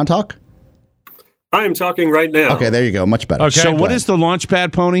ahead, now talk. I am talking right now. Okay, there you go. Much better. Okay, so what is the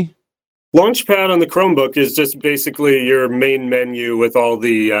Launchpad, Pony? Launchpad on the Chromebook is just basically your main menu with all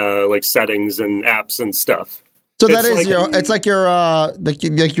the like settings and apps and stuff. So that is it's like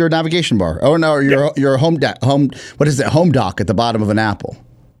your navigation bar. Oh no, your home what is it? Home dock at the bottom of an Apple.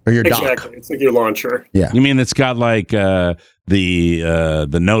 Or your dock. Exactly. It's like your launcher. Yeah. You mean it's got like the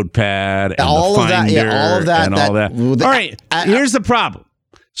notepad and all the of that, finder all of that, and all that. All right, here's the problem.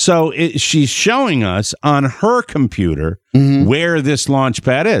 So she's showing us on her computer where this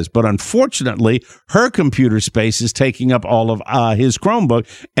Launchpad is, but unfortunately, her computer space is taking up all of his Chromebook,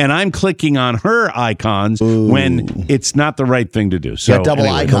 and I'm clicking on her icons when it's not the right thing to do. So yeah, double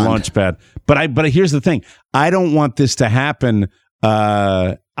anyway, icon. the Launchpad. But here's the thing: I don't want this to happen.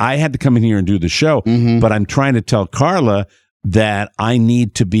 I had to come in here and do the show, but I'm trying to tell Carla that I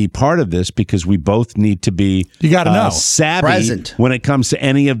need to be part of this because we both need to be savvy present when it comes to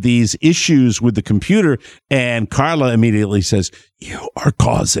any of these issues with the computer. And Carla immediately says, "You are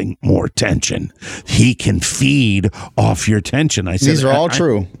causing more tension. He can feed off your tension." I said, "These are all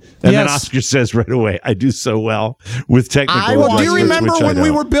true." And then Oscar says right away, "I do so well with technical." Do you remember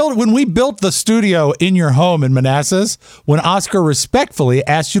when we built the studio in your home in Manassas? When Oscar respectfully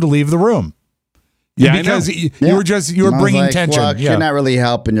asked you to leave the room? Yeah, because you were bringing tension. Look, you're not really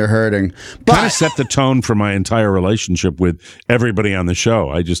helping. You're hurting. But kind of set the tone for my entire relationship with everybody on the show.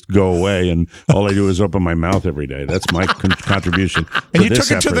 I just go away and all I do is open my mouth every day. That's my contribution. And you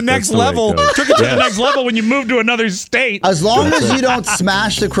took it to the next level. Took it to the next level when you moved to another state. As long as you don't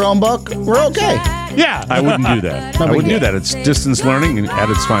smash the Chromebook, we're okay. Yeah, I wouldn't do that. I wouldn't do that. It's distance learning at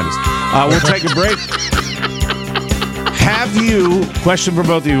its finest. We'll take a break. Have you, question for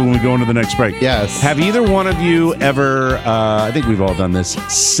both of you when we go into the next break. Yes. Have either one of you ever, I think we've all done this,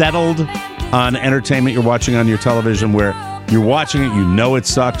 settled on entertainment you're watching on your television where you're watching it, you know it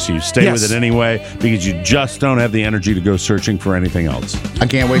sucks, you stay with it anyway because you just don't have the energy to go searching for anything else? I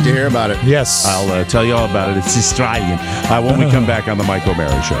can't wait to hear about it. Yes. I'll tell you all about it. It's Australian. When we come back on the Mike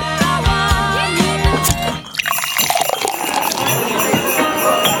O'Mara Show.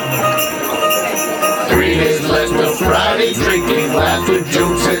 3 days left of Friday drinking, laughter,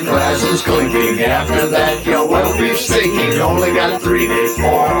 jokes, and glasses clinking. After that, your well-beef stinking. Only got 3 days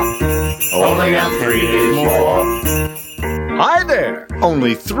more. Only got 3 days more. Hi there!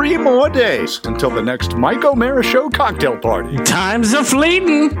 Only 3 more days until the next Mike O'Mara Show cocktail party. Time's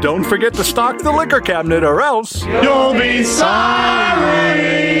a-fleetin'. Don't forget to stock the liquor cabinet or else You'll be sorry.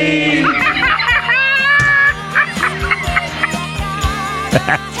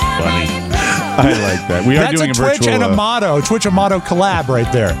 Funny. I like that. We are That's doing a a Twitch virtual, and a Motto. Twitch and Motto collab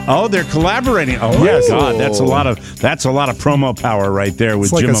right there. Oh, they're collaborating. Oh my Yes. God, that's a lot of promo power right there with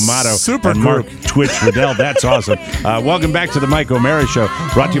It's like Jim a Amato super and group. Mark Twitch Riddell. That's awesome. Welcome back to the Mike O'Mara Show,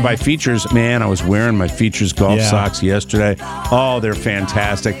 brought to you by Features. Man, I was wearing my Features golf socks yesterday. Oh, they're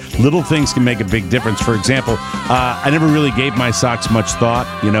fantastic. Little things can make a big difference. For example, I never really gave my socks much thought.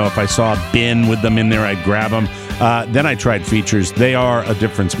 You know, if I saw a bin with them in there, I'd grab them. Then I tried Features. They are a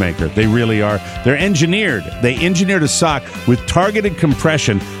difference maker. They really are. They're engineered. They engineered a sock with targeted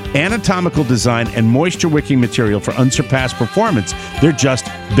compression, anatomical design, and moisture-wicking material for unsurpassed performance. They're just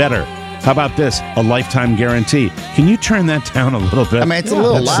better. How about this? A lifetime guarantee. Can you turn that down a little bit? I mean, it's a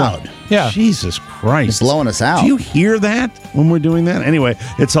little That's loud. Jesus Christ. It's blowing us out. Do you hear that when we're doing that? Anyway,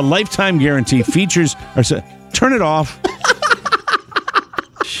 it's a lifetime guarantee. Features are... Turn it off.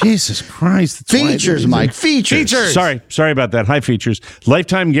 Jesus Christ. That's why Features, Mike. Features. Sorry about that. Hi, Features.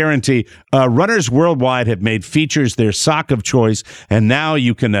 Lifetime guarantee. Runners worldwide have made Features their sock of choice, and now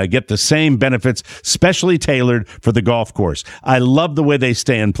you can get the same benefits, specially tailored for the golf course. I love the way they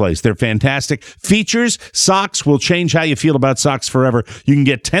stay in place. They're fantastic. Features socks will change how you feel about socks forever. You can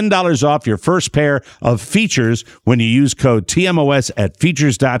get $10 off your first pair of Features when you use code TMOS at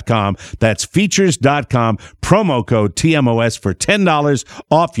features.com. That's features.com. Promo code TMOS for $10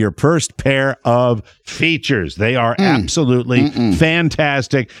 off your first pair of Features. They are absolutely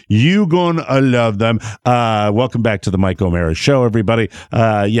fantastic. You gonna love them. Welcome back to the Mike O'Mara Show, everybody.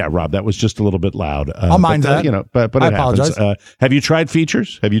 Yeah, Rob, that was just a little bit loud. I'll mind that. You know, but I it happens. apologize. Have you tried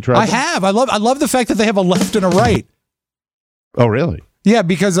Features? Have you tried? I them? have. I love the fact that they have a left and a right. Oh, really? Yeah,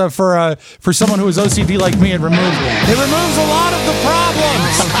 because for someone who is OCD like me, it removes a lot of the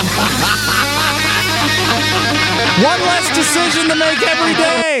problems. One less decision to make every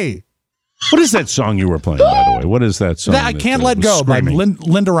day. What is that song you were playing, by the way? What is that song? I Can't Let Go by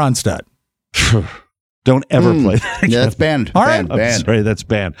Linda Ronstadt. Don't ever play that. Yeah, that's banned. All right. I'm sorry, that's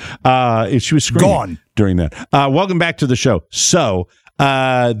banned. She was screaming Gone during that. Welcome back to the show. So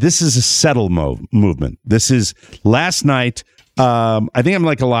this is a settle movement. This is last night. I think I'm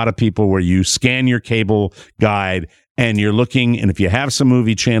like a lot of people where you scan your cable guide and you're looking, and if you have some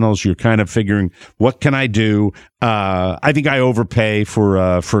movie channels, you're kind of figuring, what can I do? I think I overpay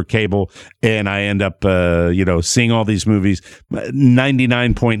for cable, and I end up, seeing all these movies,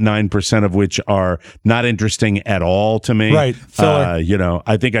 99.9% of which are not interesting at all to me. Right.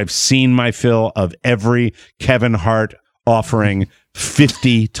 I think I've seen my fill of every Kevin Hart offering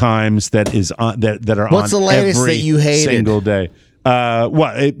 50 times that is on that are What's on the latest every that you hated? single day.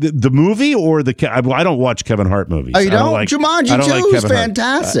 The movie or the? I don't watch Kevin Hart movies. Oh, you don't? Jumanji 2 is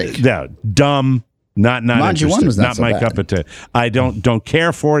fantastic. Yeah, dumb. Not Jumanji 1 interested. was not so my bad. cup of tea. I don't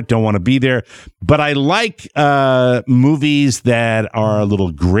care for it. Don't want to be there. But I like movies that are a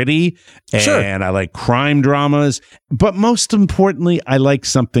little gritty, and I like crime dramas. But most importantly, I like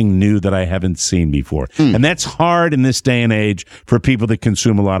something new that I haven't seen before, and that's hard in this day and age for people that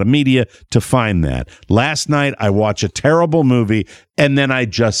consume a lot of media to find that. Last night, I watch a terrible movie, and then I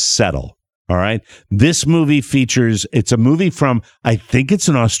just settle. All right. This movie features, it's a movie from, I think it's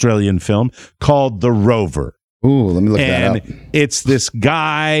an Australian film called The Rover. Ooh, let me look that up. It's this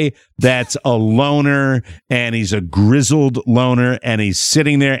guy that's a loner, and he's a grizzled loner, and he's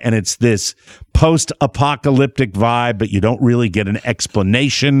sitting there, and it's this post-apocalyptic vibe, but you don't really get an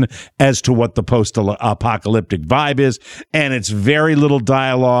explanation as to what the post-apocalyptic vibe is, and it's very little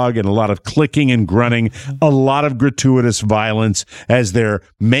dialogue and a lot of clicking and grunting, a lot of gratuitous violence as they're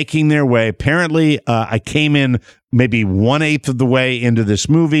making their way. Apparently, I came in maybe 1/8 of the way into this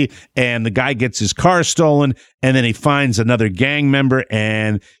movie, and the guy gets his car stolen, and then he finds another gang member,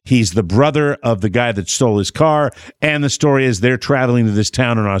 and he's the brother of the guy that stole his car, and the story is they're traveling to this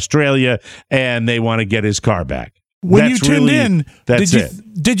town in Australia, and they want to get his car back. When you tuned in,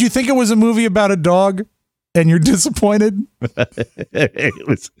 did you think it was a movie about a dog, and you're disappointed?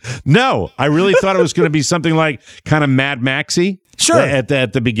 No, I really thought it was going to be something like kind of Mad Maxy. Sure. At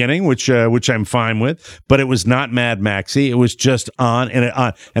the beginning, which I'm fine with, but it was not Mad Maxy. It was just on and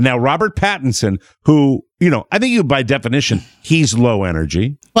on. And now Robert Pattinson, who, I think by definition, he's low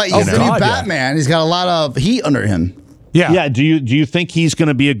energy. But he's the new Batman. He's got a lot of heat under him. Yeah. Do you think he's going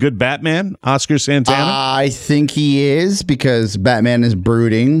to be a good Batman, Oscar Santana? I think he is, because Batman is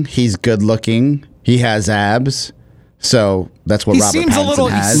brooding. He's good looking. He has abs. So that's what Robert Pattinson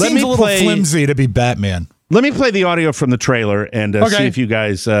has. He seems a little flimsy to be Batman. Let me play the audio from the trailer and see if you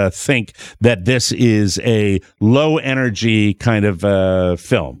guys think that this is a low energy kind of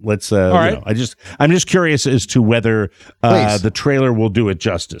film. Let's. All right. I'm just curious as to whether the trailer will do it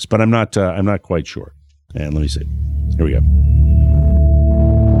justice, but I'm not quite sure. And let me see. Here we go.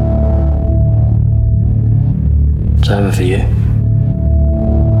 It's over for you.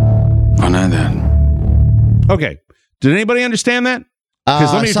 I know that. Okay. Did anybody understand that?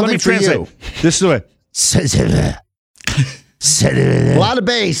 Because let me translate. This is the way. A lot of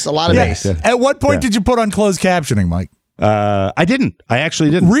bass. Yeah. At what point did you put on closed captioning, Mike? I didn't. I actually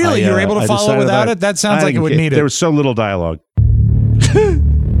didn't. Really? You were able to follow without it? That sounds like it would need it. There was so little dialogue.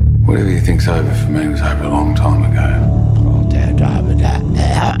 Whatever you think's over for me was over a long time ago.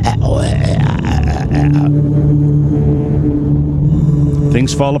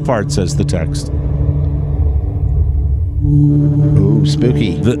 Things fall apart, says the text. Ooh,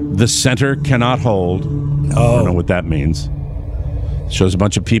 spooky. The center cannot hold. I don't know what that means. Shows a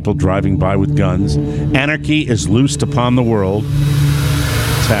bunch of people driving by with guns. Anarchy is loosed upon the world.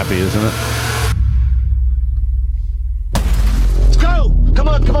 It's happy, isn't it? Let's go! Come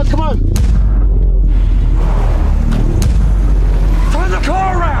on! Turn the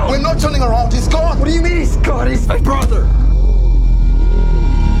car around! We're not turning around. He's gone. What do you mean he's gone? He's my brother.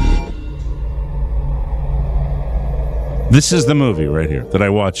 This is the movie right here that I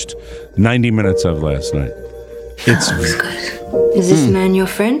watched 90 minutes of last night. It's good. Is this man your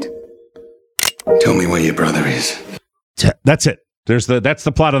friend? Tell me where your brother is. That's it. That's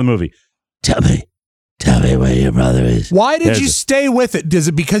the plot of the movie. Tell me where your brother is. Why did you stay with it? Is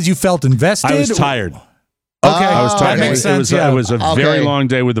it because you felt invested? I was tired. Okay, I was tired. That makes sense. It was a very long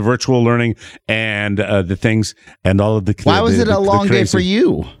day with the virtual learning and the things and all of the. Why was it a long day for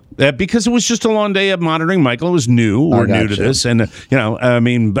you? Because it was just a long day of monitoring Michael. It was new. We're new to this. And,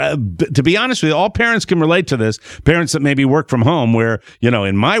 to be honest with you, all parents can relate to this. Parents that maybe work from home where,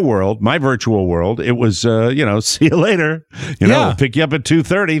 in my world, my virtual world, it was, see you later. We'll pick you up at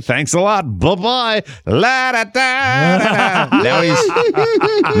 2:30. Thanks a lot. Bye-bye. La-da-da-da-da.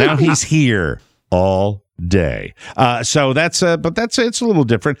 Now he's here all day. So that's it's a little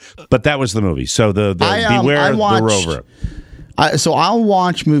different. But that was the movie. So the Beware the Rover. So I'll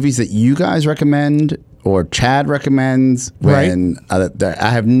watch movies that you guys recommend or Chad recommends when I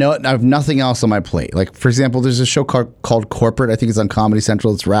have nothing else on my plate. Like, for example, there's a show called Corporate. I think it's on Comedy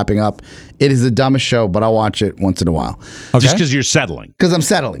Central. It's wrapping up. It is the dumbest show, but I'll watch it once in a while. Okay. Just because you're settling. Because I'm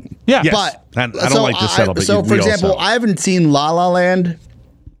settling. Yeah. Yes. But I don't like to settle, but for example, I haven't seen La La Land,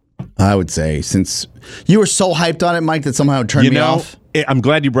 I would say, since you were so hyped on it, Mike, that somehow it turned me off. I'm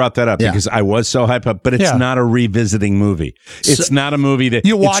glad you brought that up because I was so hyped up, but it's not a revisiting movie. It's not a movie that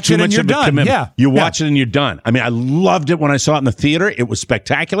you watch it and you're done. Yeah. You watch it and you're done. I mean, I loved it when I saw it in the theater. It was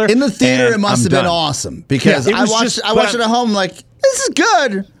spectacular. In the theater, it must have been awesome because I watched it at home like, this is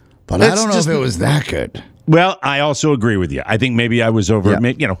good, but I don't know if it was that good. Well, I also agree with you. I think maybe I was over.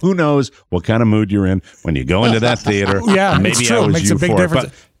 Yeah. Who knows what kind of mood you're in when you go into that theater. Maybe it's true. I was it makes a big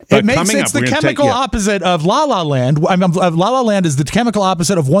difference. It's the chemical opposite of La La Land. La La Land is the chemical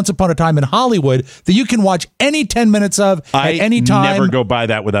opposite of Once Upon a Time in Hollywood that you can watch any 10 minutes of at any time. I never go by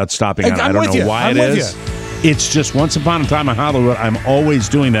that without stopping on it. I don't know why it is. It's just Once Upon a Time in Hollywood. I'm always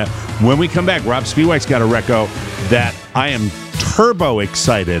doing that. When we come back, Rob Spiewak's got a reco that I am turbo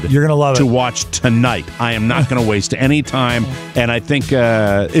excited. You're gonna love to watch tonight. I am not going to waste any time, and I think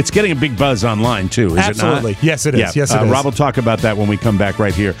it's getting a big buzz online too. Is Absolutely. it not? Yes, it is. Yeah. Yes, it is. Rob will talk about that when we come back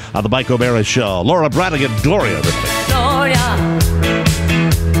right here on the Mike O'Mara Show. Laura Bradley and Gloria.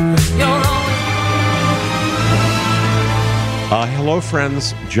 Hello,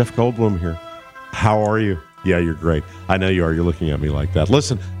 friends. Jeff Goldblum here. How are you? Yeah, you're great. I know you are. You're looking at me like that.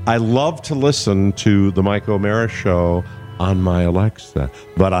 Listen, I love to listen to the Mike O'Mara Show on my Alexa,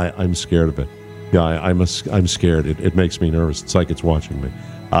 but I'm scared of it. Yeah, I'm scared. It makes me nervous. It's like it's watching me.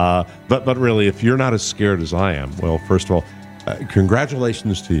 But really, if you're not as scared as I am, well, first of all,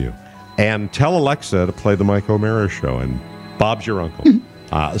 congratulations to you. And tell Alexa to play the Mike O'Mara Show. And Bob's your uncle.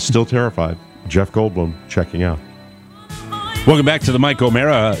 Still terrified. Jeff Goldblum checking out. Welcome back to the Mike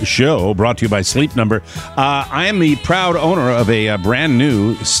O'Mara Show, brought to you by Sleep Number. I am the proud owner of a brand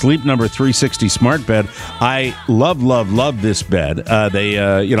new Sleep Number 360 smart bed. I love this bed.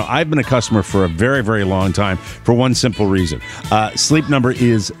 I've been a customer for a very, very long time for one simple reason. Sleep Number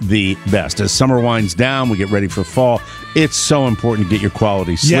is the best. As summer winds down, we get ready for fall. It's so important to get your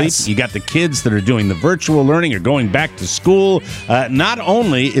quality sleep. Yes. You got the kids that are doing the virtual learning or going back to school. Not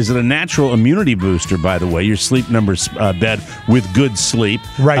only is it a natural immunity booster, by the way, your Sleep Number bed with good sleep.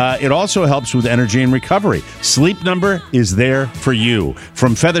 Right. It also helps with energy and recovery. Sleep Number is there for you.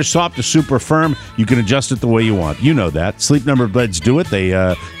 From feather soft to super firm, you can adjust it the way you want. You know that. Sleep Number beds do it.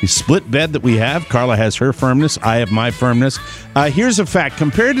 They split bed that we have. Carla has her firmness. I have my firmness. Here's a fact.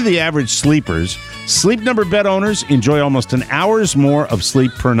 Compared to the average sleepers, Sleep Number bed owners enjoy almost an hour's more of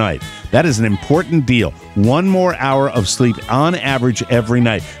sleep per night. That is an important deal. 1 more hour of sleep on average every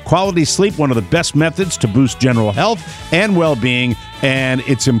night. Quality sleep, one of the best methods to boost general health and well-being, and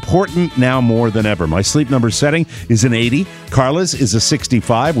it's important now more than ever. My Sleep Number setting is an 80. Carla's is a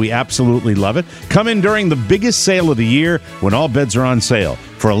 65. We absolutely love it. Come in during the biggest sale of the year when all beds are on sale.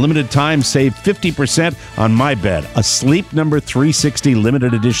 For a limited time, save 50% on my bed, a Sleep Number 360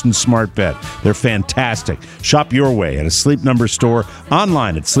 limited edition smart bed. They're fantastic. Shop your way at a Sleep Number store,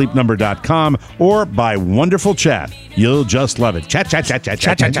 online at sleepnumber.com, or by wonderful chat. You'll just love it. Chat.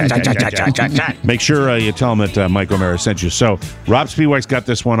 Make sure you tell them that Mike O'Mara sent you. So, Rob Spiewak's got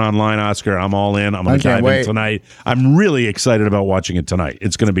this one online, Oscar. I'm all in. I'm going to dive in tonight. I'm really excited about watching it tonight.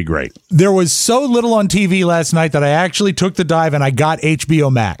 It's going to be great. There was so little on TV last night that I actually took the dive and I got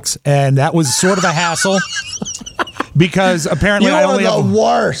HBO Max. And that was sort of a hassle. Because apparently I only have the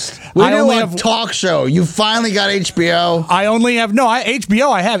worst. We do a talk show. You finally got HBO. I only have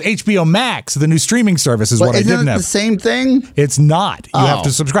HBO. I have HBO Max, the new streaming service, is what I didn't have. The same thing? It's not. You have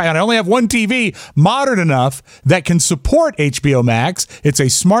to subscribe. And I only have one TV modern enough that can support HBO Max. It's a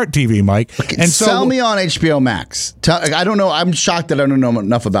smart TV, Mike. And sell me on HBO Max. I don't know. I'm shocked that I don't know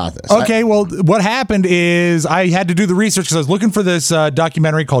enough about this. Okay, well, what happened is I had to do the research because I was looking for this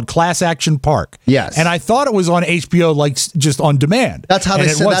documentary called Class Action Park. Yes. And I thought it was on HBO, like just on demand. That's how they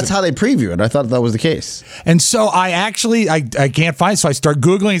said. That's how they preview it. I thought that was the case. And so I can't find. So I start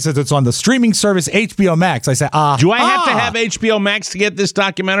Googling. It says it's on the streaming service HBO Max. I say, do I have to have HBO Max to get this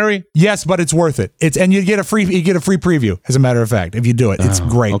documentary? Yes, but it's worth it. And you get a free preview. As a matter of fact, if you do it, it's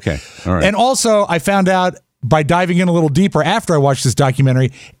great. Okay, all right. And also, I found out by diving in a little deeper after I watched this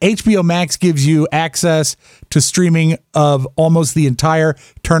documentary, HBO Max gives you access to streaming of almost the entire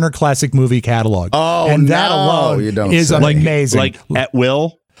Turner Classic Movie catalog. Oh, and that alone is amazing. Like at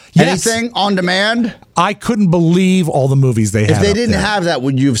will? Yes. Anything on demand? I couldn't believe all the movies they had. If they didn't have that,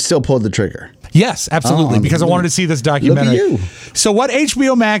 would you have still pulled the trigger? Yes, absolutely, because I wanted to see this documentary. Look at you. So what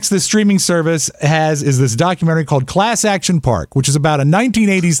HBO Max, the streaming service, has is this documentary called Class Action Park, which is about a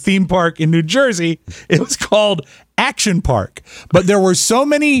 1980s theme park in New Jersey. It was called Action Park, but there were so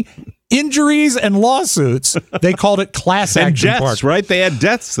many injuries and lawsuits, they called it Class and Action deaths, Park. Right? They had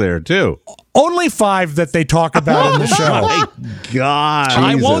deaths there, too. Only 5 that they talk about in the show. My God.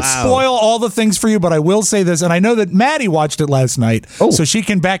 I won't spoil all the things for you, but I will say this, and I know that Maddie watched it last night, so she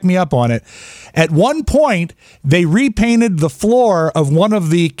can back me up on it. At one point, they repainted the floor of one of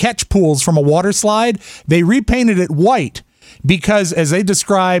the catch pools from a water slide. They repainted it white because, as they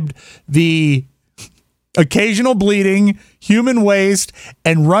described, the occasional bleeding, human waste,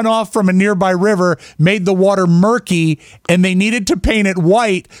 and runoff from a nearby river made the water murky, and they needed to paint it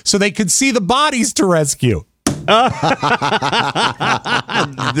white so they could see the bodies to rescue.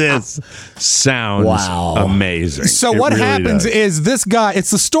 This sounds amazing. So It what really happens does. is this guy,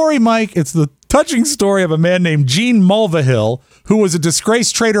 it's the story, Mike, it's the touching story of a man named Gene Mulvihill, who was a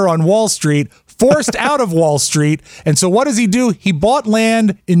disgraced trader on Wall Street, forced out of Wall Street. And so what does he do? He bought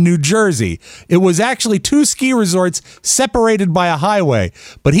land in New Jersey. It was actually 2 ski resorts separated by a highway,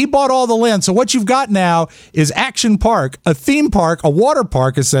 but he bought all the land. So what you've got now is Action Park, a theme park, a water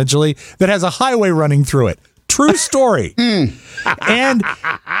park, essentially, that has a highway running through it. True story. And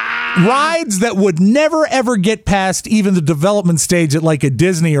rides that would never, ever get past even the development stage at like a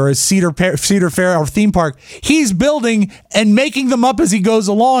Disney or a Cedar Fair or theme park, he's building and making them up as he goes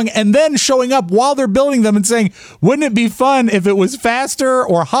along and then showing up while they're building them and saying, wouldn't it be fun if it was faster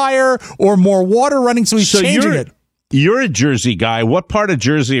or higher or more water running? So he's changing it. You're a Jersey guy. What part of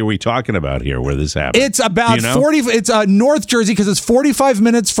Jersey are we talking about here where this happened? It's about Do you know? 40. It's North Jersey because it's 45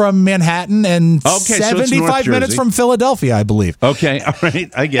 minutes from Manhattan and so it's North 75 minutes Jersey. from Philadelphia, I believe. Okay, all right,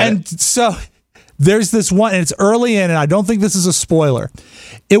 I get and it. So there's this one, and it's early in, and I don't think this is a spoiler.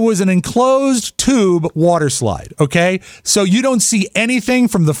 It was an enclosed tube water slide, okay? So you don't see anything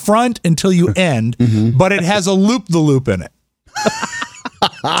from the front until you end, but it has a loop-the-loop in it.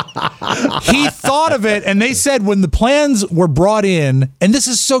 He thought of it, and they said when the plans were brought in, and this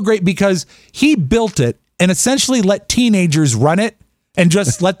is so great because he built it and essentially let teenagers run it and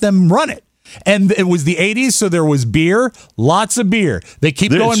just let them run it. And it was the 80s, so there was beer, lots of beer. They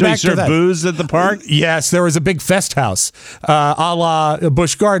keep going back to that. Booze at the park? Yes, there was a big fest house, a la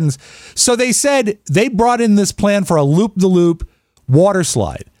Busch Gardens. So they said they brought in this plan for a loop-the-loop water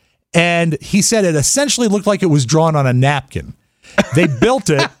slide. And he said it essentially looked like it was drawn on a napkin. They built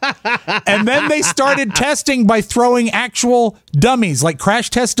it, and then they started testing by throwing actual dummies, like crash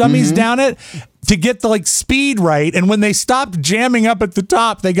test dummies down it to get the speed right. And when they stopped jamming up at the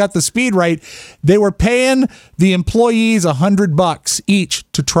top, they got the speed right. They were paying the employees $100 each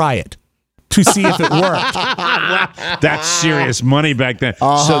to try it, to see if it worked. That's serious money back then.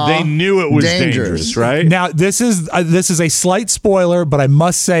 So they knew it was dangerous, right? Now, this is a slight spoiler, but I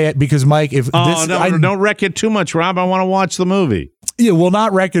must say it because, Mike, if don't wreck it too much, Rob. I want to watch the movie. Yeah, will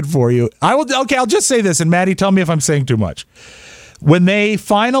not wreck it for you. I will. Okay, I'll just say this, and Maddie, tell me if I'm saying too much. When they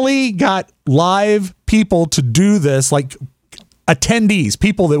finally got live people to do this, like attendees,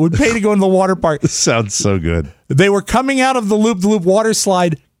 people that would pay to go into the water park. This sounds so good. They were coming out of the loop water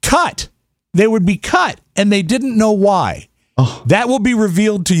slide cut. They would be cut, and they didn't know why. That will be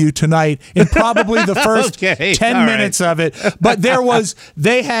revealed to you tonight in probably the first 10 minutes of it. But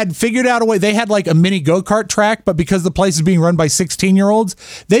they had figured out a way. They had like a mini go-kart track, but because the place is being run by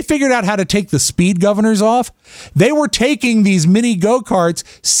 16-year-olds, they figured out how to take the speed governors off. They were taking these mini go-karts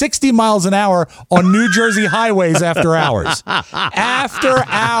 60 miles an hour on New Jersey highways after hours. After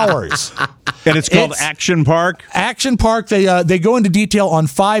hours. And it's called Action Park? Action Park. They go into detail on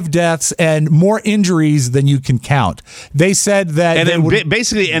 5 deaths and more injuries than you can count. They said that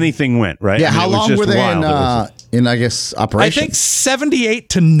basically anything went, right? Yeah, how long were they in I guess, operation? I think 78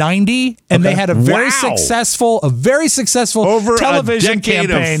 to 90, and they had a very successful over television a decade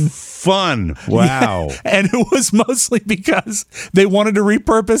campaign. Of fun. Wow. Yeah. And it was mostly because they wanted to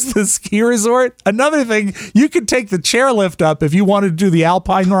repurpose the ski resort. Another thing, you could take the chairlift up if you wanted to do the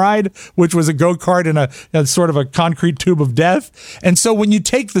Alpine ride, which was a go-kart in a sort of a concrete tube of death. And so when you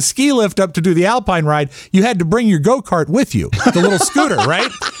take the ski lift up to do the Alpine ride, you had to bring your go-kart with you, the little scooter, right?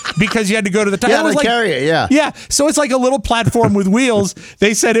 Because you had to go to the top. Yeah, to carry it, yeah. Yeah, so it's like a little platform with wheels.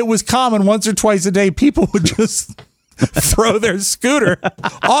 They said it was common once or twice a day. People would just throw their scooter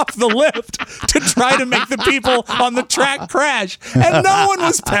off the lift to try to make the people on the track crash. And no one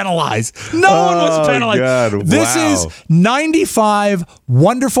was penalized. No one was penalized. God. This is 95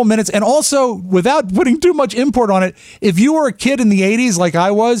 wonderful minutes. And also, without putting too much import on it, if you were a kid in the 80s like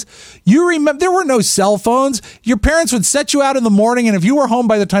I was, you remember there were no cell phones. Your parents would set you out in the morning, and if you were home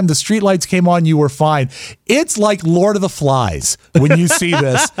by the time the streetlights came on, you were fine. It's like Lord of the Flies when you see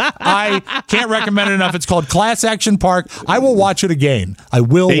this. I can't recommend it enough. It's called Class Action Park. I will watch it again. I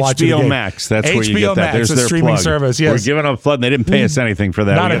will watch it again. HBO Max. That's where you get that. Max, There's a their streaming plug. service. Yes. We're giving them a flood. They didn't pay us anything for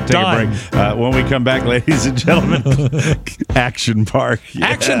that. Not we a got to take a break. When we come back, ladies and gentlemen, Action Park. Yeah.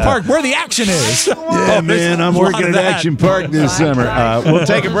 Action Park, where the action is. Yeah, man, I'm working at Action Park this summer. We'll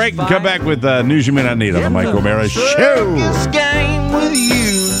take a break and come back with news you may not need on the Mike O'Mara Show. Game with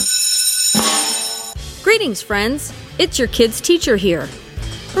you. Greetings, friends. It's your kid's teacher here.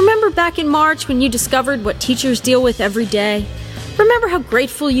 Remember back in March when you discovered what teachers deal with every day? Remember how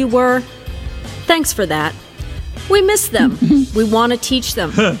grateful you were? Thanks for that. We miss them. We want to teach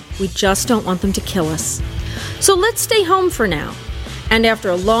them. We just don't want them to kill us. So let's stay home for now. And after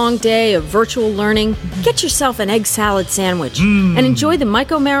a long day of virtual learning, get yourself an egg salad sandwich and enjoy the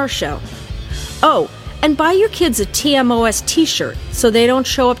Mike O'Mara Show. Oh, and buy your kids a TMOS t-shirt so they don't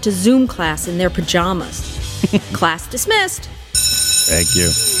show up to Zoom class in their pajamas. Class dismissed. Thank you.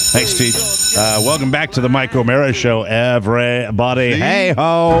 Thanks, Teach. Welcome back to the Mike O'Mara Show, everybody. Hey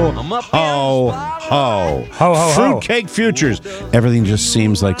ho, ho, ho, ho, Fruitcake futures. Everything just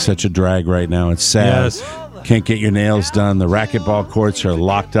seems like such a drag right now. It's sad. Yes. Can't get your nails done. The racquetball courts are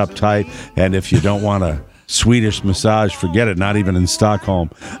locked up tight. And if you don't want a Swedish massage, forget it. Not even in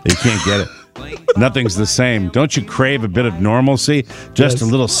Stockholm. You can't get it. Nothing's the same. Don't you crave a bit of normalcy? Just a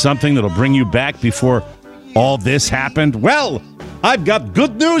little something that'll bring you back before all this happened? Well, I've got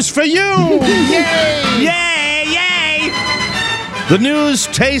good news for you! Yay! Yay! Yay! The news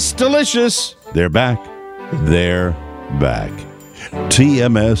tastes delicious. They're back. They're back.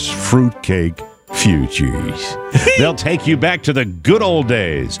 TMS Fruitcake Futures. They'll take you back to the good old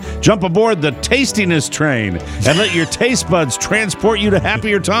days. Jump aboard the tastiness train and let your taste buds transport you to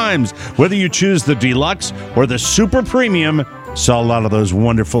happier times. Whether you choose the deluxe or the super premium. Saw a lot of those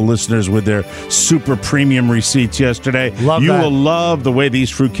wonderful listeners with their super premium receipts yesterday. Love you that. will love the way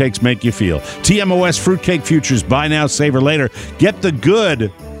these fruitcakes make you feel. TMOS Fruitcake Futures. Buy now, savor later. Get the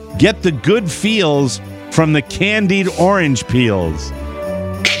good feels from the candied orange peels.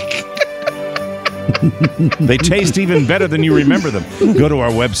 They taste even better than you remember them. Go to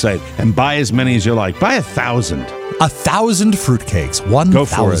our website and buy as many as you like. Buy 1,000. 1,000 fruitcakes. Go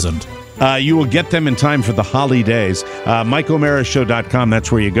for it. 1,000. You will get them in time for the holidays. MikeO'MaraShow.com,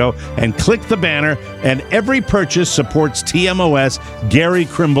 that's where you go. And click the banner, and every purchase supports TMOS Gary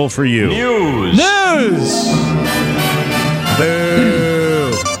Krimble for you. News!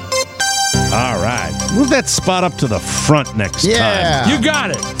 Boo! All right. Move that spot up to the front next time. You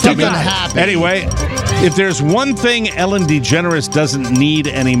got it. Something happened. Anyway, if there's one thing Ellen DeGeneres doesn't need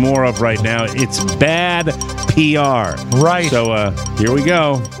any more of right now, it's bad PR. Right. So here we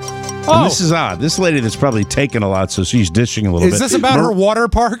go. And this is odd. This lady that's probably taken a lot, so she's dishing a little bit. Is this about her water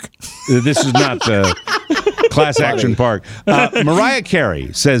park? This is not Class Action Park. Mariah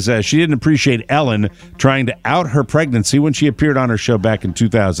Carey says she didn't appreciate Ellen trying to out her pregnancy when she appeared on her show back in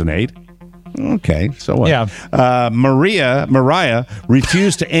 2008. Okay, so what? Yeah. Mariah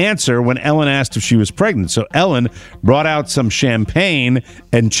refused to answer when Ellen asked if she was pregnant. So Ellen brought out some champagne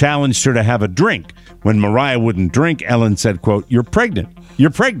and challenged her to have a drink. When Mariah wouldn't drink, Ellen said, quote, "You're pregnant.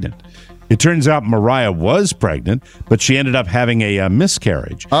 You're pregnant." It turns out Mariah was pregnant, but she ended up having a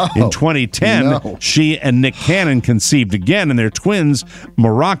miscarriage. In 2010, she and Nick Cannon conceived again, and their twins,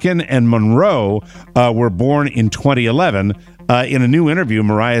 Moroccan and Monroe, were born in 2011. In a new interview,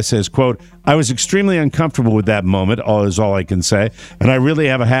 Mariah says, quote, "I was extremely uncomfortable with that moment, is all I can say, and I really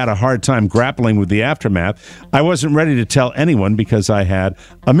have had a hard time grappling with the aftermath. I wasn't ready to tell anyone because I had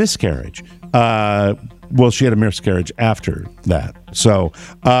a miscarriage." Well, she had a miscarriage after that. So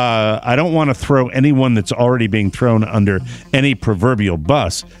I don't want to throw anyone that's already being thrown under any proverbial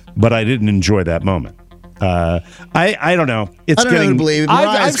bus, but I didn't enjoy that moment. I don't know. It's I don't getting. know, believe.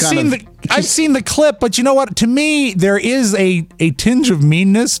 I've seen the clip, but you know what? To me, there is a tinge of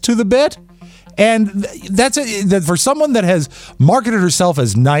meanness to the bit. And that for someone that has marketed herself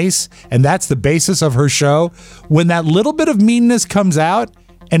as nice, and that's the basis of her show, when that little bit of meanness comes out,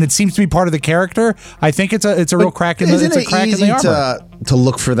 and it seems to be part of the character, I think it's a real crack in the Isn't it's a crack it in the easy armor. to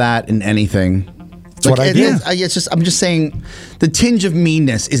look for that in anything? That's what I do. I'm just saying, the tinge of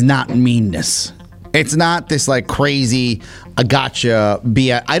meanness is not meanness. It's not this like crazy, I gotcha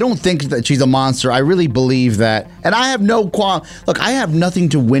BS. I don't think that she's a monster. I really believe that. And I have no qualm. Look, I have nothing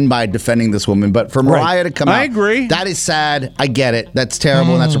to win by defending this woman, but for Mariah to come out, I agree. That is sad. I get it. That's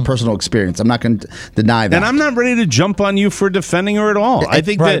terrible, and that's a personal experience. I'm not going to deny that. And I'm not ready to jump on you for defending her at all. I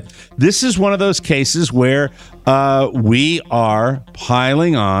think that this is one of those cases where we are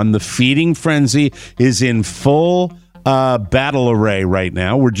piling on. The feeding frenzy is in full battle array right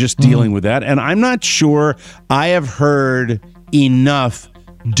now. We're just dealing with that. And I'm not sure I have heard enough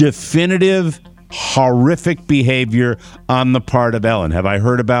definitive, horrific behavior on the part of Ellen. Have I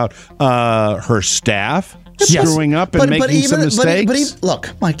heard about her staff screwing up and making some mistakes? But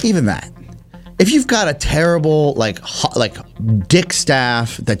look, Mike, even that. If you've got a terrible like dick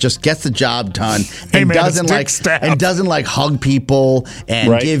staff that just gets the job done and doesn't like hug people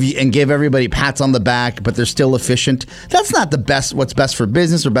and give everybody pats on the back, but they're still efficient, that's not the best. What's best for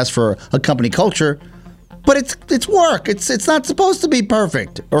business or best for a company culture? But it's work. It's not supposed to be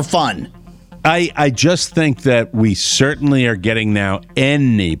perfect or fun. I just think that we certainly are getting now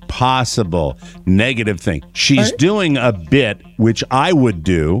any possible negative thing. She's doing a bit, which I would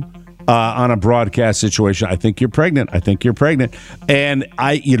do. On a broadcast situation, I think you're pregnant. I think you're pregnant. And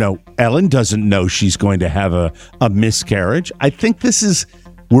Ellen doesn't know she's going to have a miscarriage. I think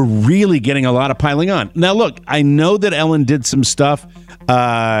we're really getting a lot of piling on. Now, look, I know that Ellen did some stuff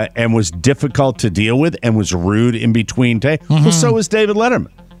and was difficult to deal with and was rude in between. Well, so was David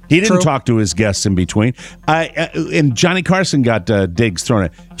Letterman. He didn't talk to his guests in between. And Johnny Carson got digs thrown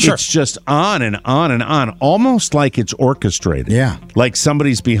at. It's just on and on and on, almost like it's orchestrated. Yeah. Like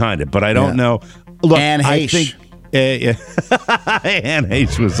somebody's behind it. But I don't know. Look, Anne Heche. Anne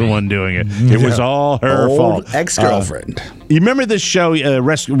Heche was the one doing it. It was all her fault. Ex-girlfriend. You remember this show,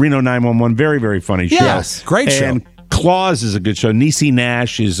 Reno 911? Very, very funny show. Yes, great show. And Claus is a good show. Niecy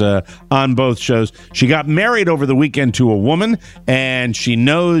Nash is on both shows. She got married over the weekend to a woman, and she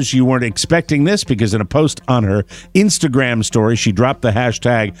knows you weren't expecting this because in a post on her Instagram story, she dropped the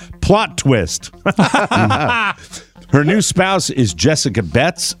hashtag plot twist. Her new spouse is Jessica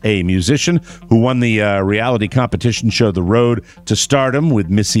Betts, a musician who won the reality competition show The Road to Stardom with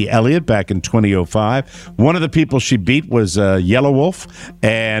Missy Elliott back in 2005. One of the people she beat was Yellow Wolf,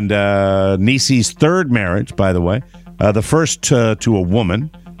 and Niecy's third marriage, by the way, the first to a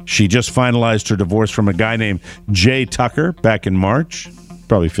woman. She just finalized her divorce from a guy named Jay Tucker back in March.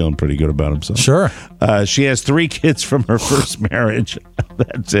 Probably feeling pretty good about himself. Sure. She has 3 kids from her first marriage.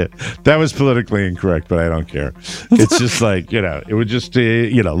 That's it. That was politically incorrect, but I don't care. It's just like, it would just,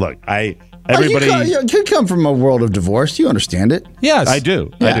 look, Everybody, you could come from a world of divorce. You understand it. Yes, I do.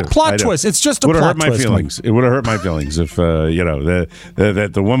 Yeah. I do. Plot I do. twist. It's just a would have plot hurt my twist. feelings. It would have hurt my feelings if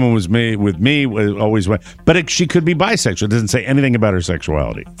that the woman was with me always went. But she could be bisexual. It doesn't say anything about her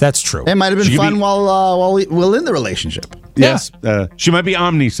sexuality. That's true. It might have been fun while we were in the relationship. Yes, she might be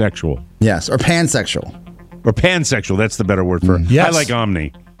omnisexual. Yes, or pansexual. Or pansexual. That's the better word for it. Yes. I like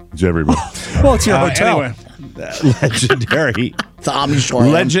omni. It's everybody. Well, it's your hotel. Anyway, legendary. The Omni Shore.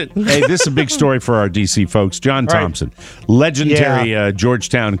 Hey, this is a big story for our DC folks. John Thompson, legendary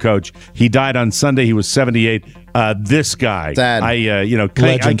Georgetown coach. He died on Sunday. He was 78. This guy, Sad. I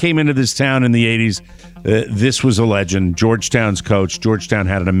came into this town in the 80s. This was a legend. Georgetown's coach. Georgetown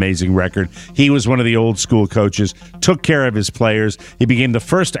had an amazing record. He was one of the old school coaches, took care of his players. He became the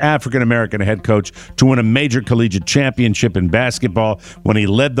first African-American head coach to win a major collegiate championship in basketball when he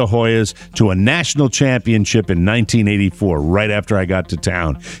led the Hoyas to a national championship in 1984, right after I got to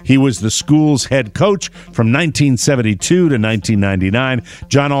town. He was the school's head coach from 1972 to 1999.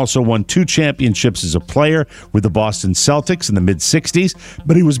 John also won 2 championships as a player with the Boston Celtics in the mid-60s,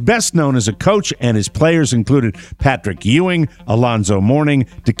 but he was best known as a coach, and his players included Patrick Ewing, Alonzo Mourning,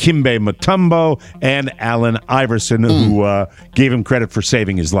 Dikembe Mutombo, and Allen Iverson, who gave him credit for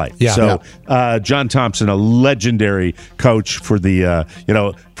saving his life. John Thompson, a legendary coach for the,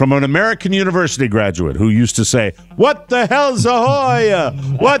 from an American University graduate who used to say, "What the hell's a Hoya?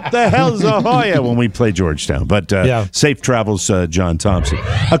 What the hell's a Hoya?" when we play Georgetown. But safe travels, John Thompson.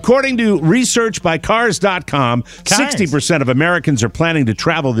 According to research by Cars.com, 60% of Americans are planning to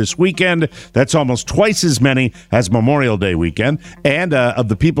travel this weekend. That's almost twice as many as Memorial Day weekend. And of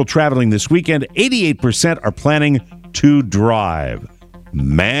the people traveling this weekend, 88% are planning to drive.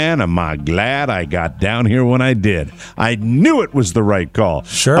 Man, am I glad I got down here when I did. I knew it was the right call.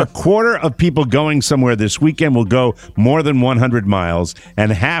 Sure. A quarter of people going somewhere this weekend will go more than 100 miles,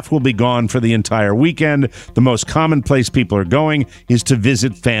 and half will be gone for the entire weekend. The most common place people are going is to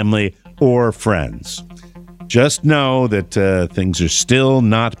visit family or friends. Just know that things are still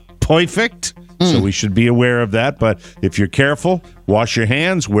not perfect. So we should be aware of that. But if you're careful, wash your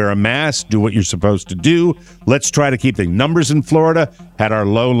hands, wear a mask, do what you're supposed to do. Let's try to keep the numbers in Florida. Had our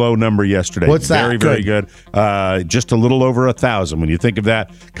low number yesterday. What's that? Very good. Just a little over 1,000. When you think of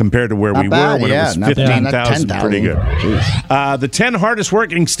that compared to where we were when it was 15,000, pretty good. The 10 hardest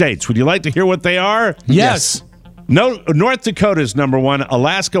working states. Would you like to hear what they are? Yes. No, North Dakota is number 1.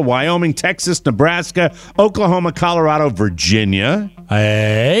 Alaska, Wyoming, Texas, Nebraska, Oklahoma, Colorado, Virginia.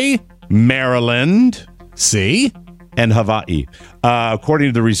 Hey. Maryland, see, and Hawaii. According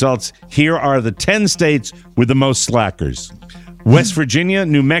to the results, here are the 10 states with the most slackers. West Virginia,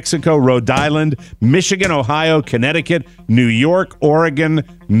 New Mexico, Rhode Island, Michigan, Ohio, Connecticut, New York, Oregon,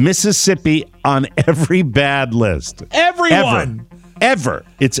 Mississippi on every bad list. Everyone. Ever.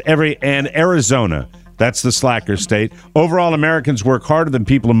 It's and Arizona. That's the slacker state. Overall, Americans work harder than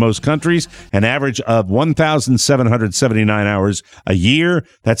people in most countries, an average of 1,779 hours a year.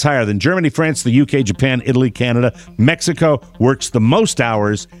 That's higher than Germany, France, the UK, Japan, Italy, Canada. Mexico works the most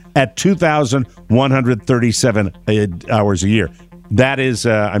hours at 2,137 hours a year. That is,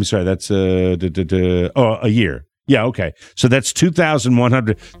 that's a year. Yeah, okay. So that's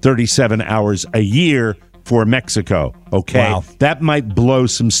 2,137 hours a year for Mexico, okay? Wow. That might blow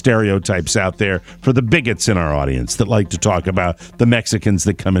some stereotypes out there for the bigots in our audience that like to talk about the Mexicans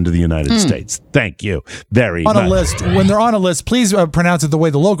that come into the United States. Thank you very much. On a list, when they're on a list, please pronounce it the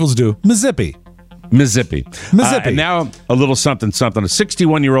way the locals do. Mississippi. And now a little something. A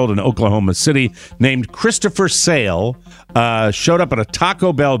 61-year-old in Oklahoma City named Christopher Sale showed up at a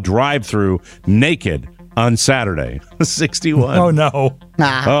Taco Bell drive-thru naked on Saturday. 61. Oh, no.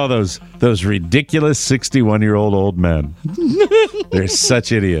 Oh, those ridiculous 61-year-old old men. They're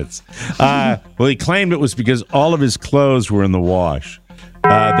such idiots. Well, he claimed it was because all of his clothes were in the wash. They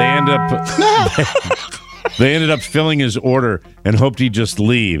ended up filling his order and hoped he'd just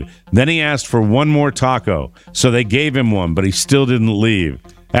leave. Then he asked for one more taco, so they gave him one, but he still didn't leave.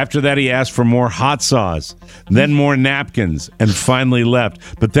 After that, he asked for more hot sauce, then more napkins, and finally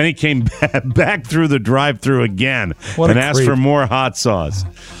left. But then he came back through the drive-thru again and asked for more hot sauce.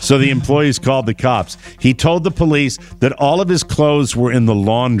 So the employees called the cops. He told the police that all of his clothes were in the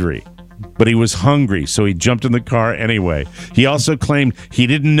laundry, but he was hungry, so he jumped in the car anyway. He also claimed he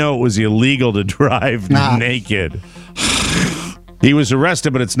didn't know it was illegal to drive naked. He was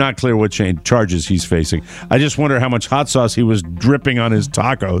arrested, but it's not clear what charges he's facing. I just wonder how much hot sauce he was dripping on his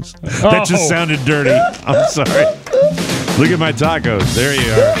tacos. That just sounded dirty. I'm sorry. Look at my tacos. There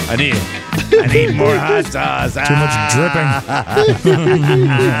you are. I need it. I need more hot sauce. Too much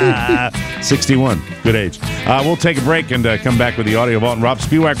dripping. 61. Good age. We'll take a break and come back with the audio vault and Rob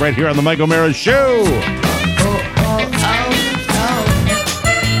Spiewak right here on the Mike O'Mara Show.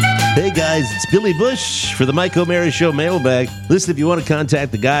 Hey guys, it's Billy Bush for the Mike O'Mara Show mailbag. Listen, if you want to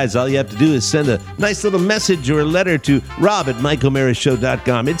contact the guys, all you have to do is send a nice little message or a letter to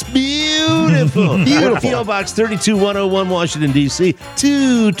rob@mikeomarashow.com. It's beautiful. Beautiful. P.O. Box 32101, Washington, D.C.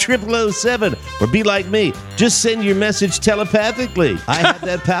 20007. Or be like me. Just send your message telepathically. I have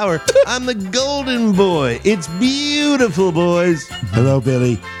that power. I'm the golden boy. It's beautiful, boys. Hello,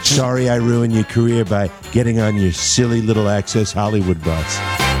 Billy. Sorry I ruined your career by getting on your silly little Access Hollywood bus.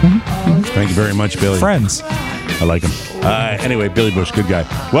 Thank you very much, Billy. Friends. I like him. Anyway, Billy Bush, good guy.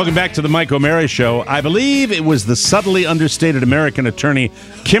 Welcome back to the Mike O'Mara Show. I believe it was the subtly understated American attorney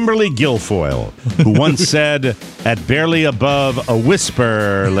Kimberly Guilfoyle who once said, at barely above a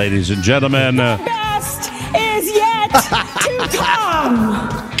whisper, ladies and gentlemen. The best is yet to come.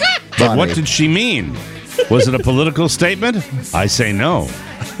 But what did she mean? Was it a political statement? I say no.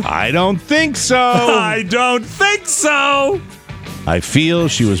 I don't think so. I don't think so. I feel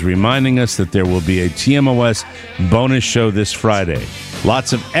she was reminding us that there will be a TMOS bonus show this Friday.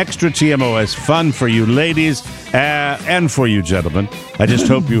 Lots of extra TMOS fun for you ladies and for you gentlemen. I just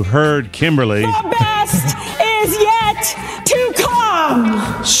hope you heard Kimberly. The best is yet to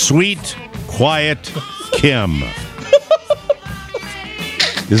come. Sweet, quiet Kim.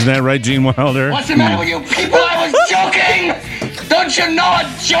 Isn't that right, Gene Wilder? What's the matter with you people? I was joking! Don't you know a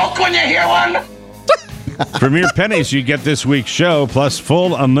joke when you hear one? For mere pennies, you get this week's show, plus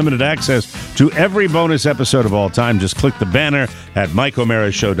full unlimited access to every bonus episode of all time. Just click the banner at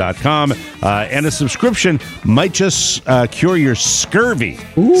MikeO'MaraShow.com. And a subscription might just cure your scurvy.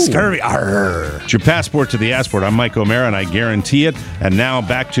 Ooh. Scurvy. Arr. It's your passport to the Assport. I'm Mike O'Mara, and I guarantee it. And now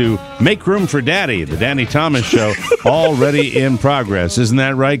back to Make Room for Daddy, the Danny Thomas Show, already in progress. Isn't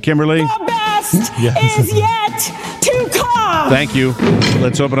that right, Kimberly? The best is yet to come. Thank you.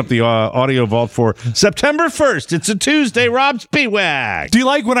 Let's open up the audio vault for September 1st. It's a Tuesday. Rob Spiewak. Do you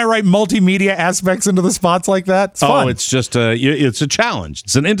like when I write multimedia aspects into the spots like that? It's fun. It's just it's a challenge.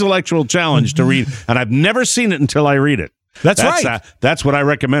 It's an intellectual challenge to read, and I've never seen it until I read it. That's right. That's what I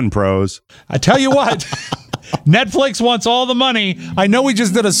recommend, pros. I tell you what. Netflix wants all the money. I know we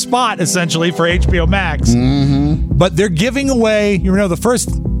just did a spot, essentially, for HBO Max, but they're giving away, the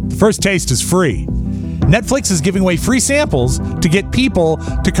first taste is free. Netflix is giving away free samples to get people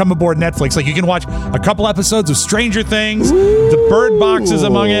to come aboard Netflix. Like, you can watch a couple episodes of Stranger Things. Ooh. The Bird Box is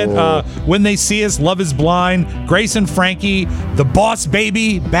among it. When They See Us, Love is Blind, Grace and Frankie, The Boss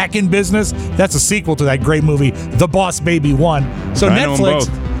Baby, Back in Business. That's a sequel to that great movie, The Boss Baby 1. So Netflix.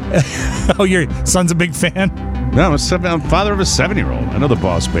 Oh, your son's a big fan? No, I'm father of a 7-year-old. I know The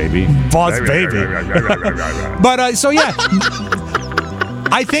Boss Baby. Boss Baby. But, so yeah.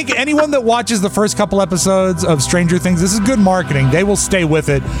 I think anyone that watches the first couple episodes of Stranger Things, this is good marketing. They will stay with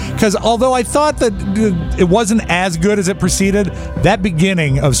it. Because although I thought that it wasn't as good as it preceded, that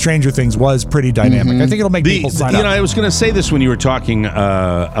beginning of Stranger Things was pretty dynamic. I think it'll make people sign up. I was going to say this when you were talking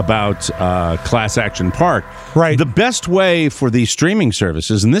about Class Action Park. Right. The best way for these streaming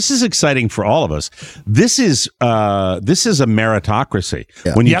services, and this is exciting for all of us, this is a meritocracy.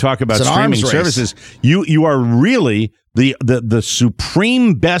 Yeah. When you talk about streaming services, you are really the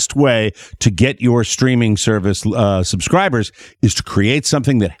supreme best way to get your streaming service subscribers is to create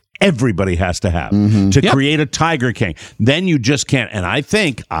something that everybody has to have to create a Tiger King. Then you just can't. And I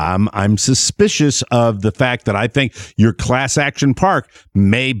think I'm suspicious of the fact that I think your Class Action Park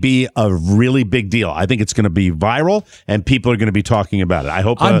may be a really big deal. I think it's going to be viral and people are going to be talking about it. I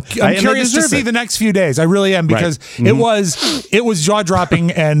hope. I'm curious to see the next few days. I really am, because it was jaw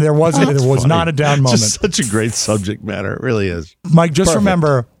dropping and there was not a down moment. Just such a great subject matter. It really is. Mike, just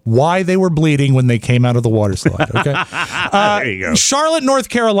remember why they were bleeding when they came out of the water slide. Okay. There you go. Charlotte, North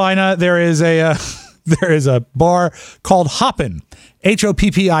Carolina, there is a bar called Hoppin',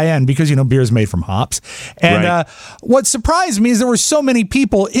 Hoppin, because beer is made from hops. And what surprised me is there were so many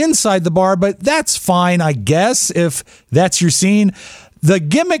people inside the bar, but that's fine, I guess, if that's your scene. The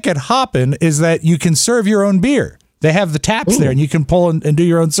gimmick at Hoppin' is that you can serve your own beer. They have the taps there, and you can pull and do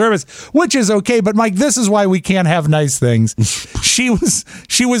your own service, which is okay. But Mike, this is why we can't have nice things. She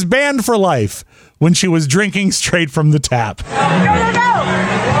was banned for life when she was drinking straight from the tap. Go! Yeah!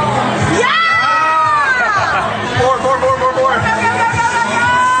 More!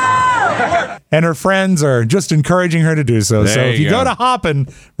 And her friends are just encouraging her to do so. So if you go to Hoppin',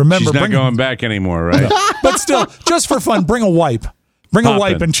 remember, she's not going back anymore, right? But still, just for fun, bring a wipe. Bring a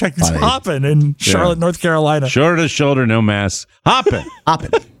wipe and check Hoppin' in Charlotte, North Carolina. Shoulder to shoulder, no mask. Hoppin'.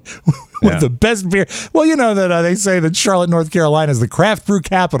 with the best beer. Well, you know that they say that Charlotte, North Carolina is the craft brew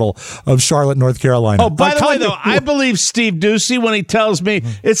capital of Charlotte, North Carolina. Oh, by the way, though, I believe Steve Ducey when he tells me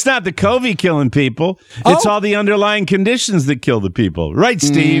it's not the COVID killing people. It's all the underlying conditions that kill the people. Right,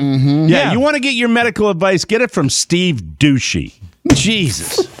 Steve? Mm-hmm. Yeah, you want to get your medical advice, get it from Steve Ducey.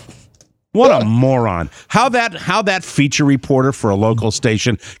 Jesus. What a moron. How that feature reporter for a local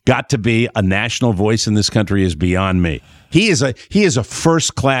station got to be a national voice in this country is beyond me. He is a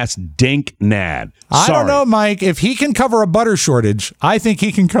first-class dink nad. I don't know, Mike. If he can cover a butter shortage, I think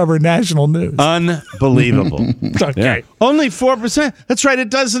he can cover national news. Unbelievable. Okay. Yeah. Only 4%. That's right. It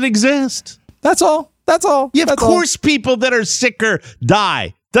doesn't exist. That's all. Yeah, of course people that are sicker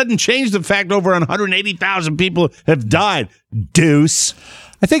die. Doesn't change the fact over 180,000 people have died. Deuce.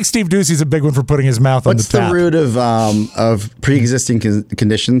 I think Steve Ducey's a big one for putting his mouth on the tap. What's the root of pre-existing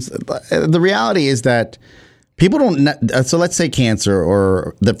conditions? The reality is that people don't. So let's say cancer,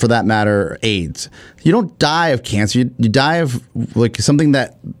 or for that matter, AIDS. You don't die of cancer. You die of like something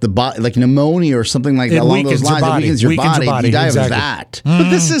that the body, like pneumonia or something like that along those lines. It weakens your body. You die of that. But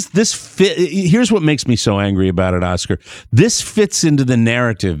here's what makes me so angry about it, Oscar. This fits into the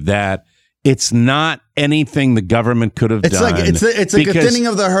narrative that it's not anything the government could have done. It's like a thinning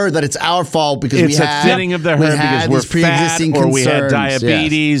of the herd that it's our fault because it's a thinning of the herd because we're fat, or we had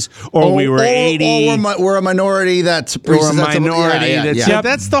diabetes, or we were 80, or we're a minority that's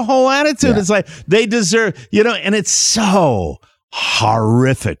that's the whole attitude. Yeah. It's like they deserve, and it's so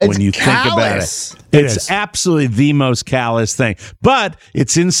horrific when you think about it. It's absolutely the most callous thing, but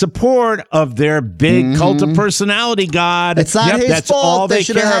it's in support of their big cult of personality god. It's not his That's fault. all They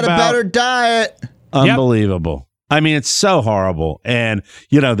should have had a better diet. Unbelievable. I mean, it's so horrible. And,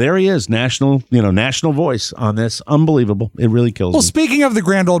 there he is, national voice on this. Unbelievable. It really kills me. Well, speaking of the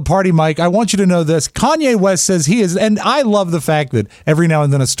grand old party, Mike, I want you to know this. Kanye West says he is, and I love the fact that every now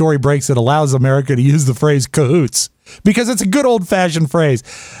and then a story breaks that allows America to use the phrase cahoots, because it's a good old-fashioned phrase.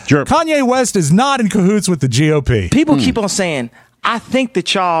 Sure. Kanye West is not in cahoots with the GOP. People keep on saying, I think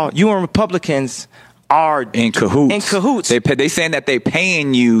that you and Republicans are in cahoots. They saying that they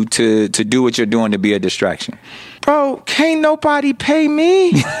paying you to do what you're doing to be a distraction. Bro, can't nobody pay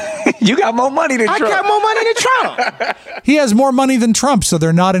me. You got more money than Trump. I got more money than Trump. He has more money than Trump, so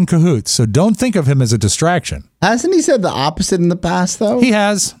they're not in cahoots. So don't think of him as a distraction. Hasn't he said the opposite in the past, though? He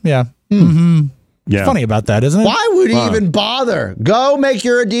has, yeah. Mm-hmm. Yeah. It's funny about that, isn't it? Why would he even bother? Go make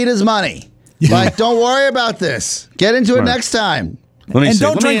your Adidas money. Like, don't worry about this. Get into it next time. Let me see.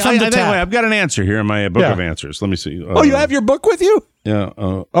 Don't drink from the tap. I've got an answer here in my book of answers. Let me see. You have your book with you? Yeah.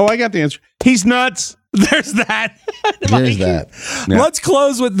 I got the answer. He's nuts. There's that. There's that. Yeah. Let's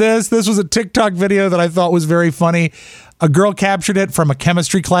close with this. This was a TikTok video that I thought was very funny. A girl captured it from a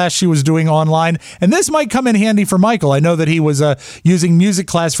chemistry class she was doing online. And this might come in handy for Michael. I know that he was using music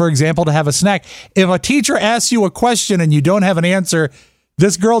class, for example, to have a snack. If a teacher asks you a question and you don't have an answer,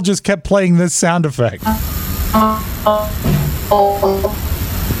 this girl just kept playing this sound effect.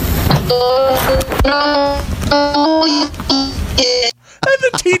 And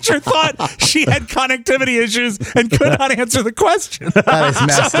the teacher thought she had connectivity issues and could not answer the question. That is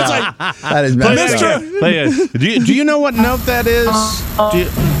messed up. That is messed up. Do you know what note that is?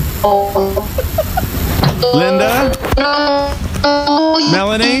 Linda?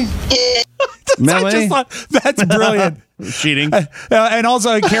 Melanie? I just thought, that's brilliant. Cheating. And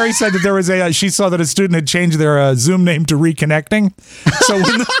also, Carrie said that there was she saw that a student had changed their Zoom name to Reconnecting. So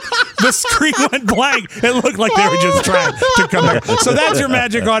when the screen went blank, it looked like they were just trying to come back. So that's your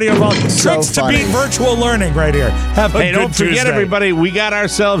magic audio vault. Tricks to beat virtual learning right here. Have a good don't forget, Tuesday. everybody, we got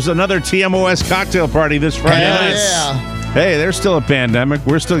ourselves another TMOS cocktail party this Friday night. Yeah. Hey, there's still a pandemic.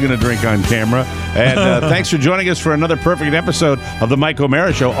 We're still going to drink on camera. And thanks for joining us for another perfect episode of the Mike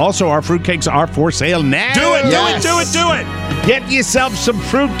O'Mara Show. Also, our fruitcakes are for sale now. Do it. Get yourself some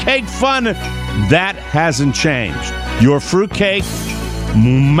fruitcake fun. That hasn't changed. Your fruitcake,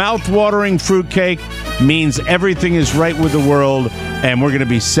 mouth-watering fruitcake, means everything is right with the world, and we're going to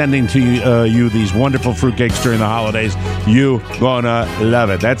be sending to you these wonderful fruitcakes during the holidays. You gonna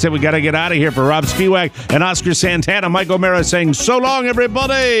love it. That's it. We got to get out of here. For Rob Spiewak and Oscar Santana, Mike O'Mara saying so long,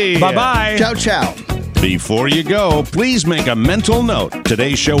 everybody. Bye-bye. Ciao, ciao. Before you go, please make a mental note.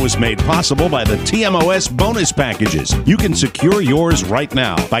 Today's show was made possible by the TMOS bonus packages. You can secure yours right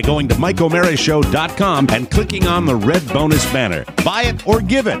now by going to MikeO'MaraShow.com and clicking on the red bonus banner. Buy it or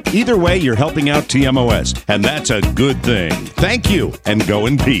give it. Either way, you're helping out TMOS, and that's a good thing. Thank you, and go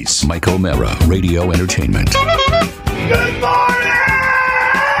in peace. Mike O'Mara, Radio Entertainment. Good morning!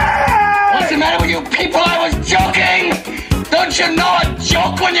 What's the matter with you people? I was joking! Don't you know a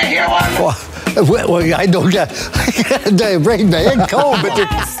joke when you hear one? Well, I don't get. I can't break my head cold, but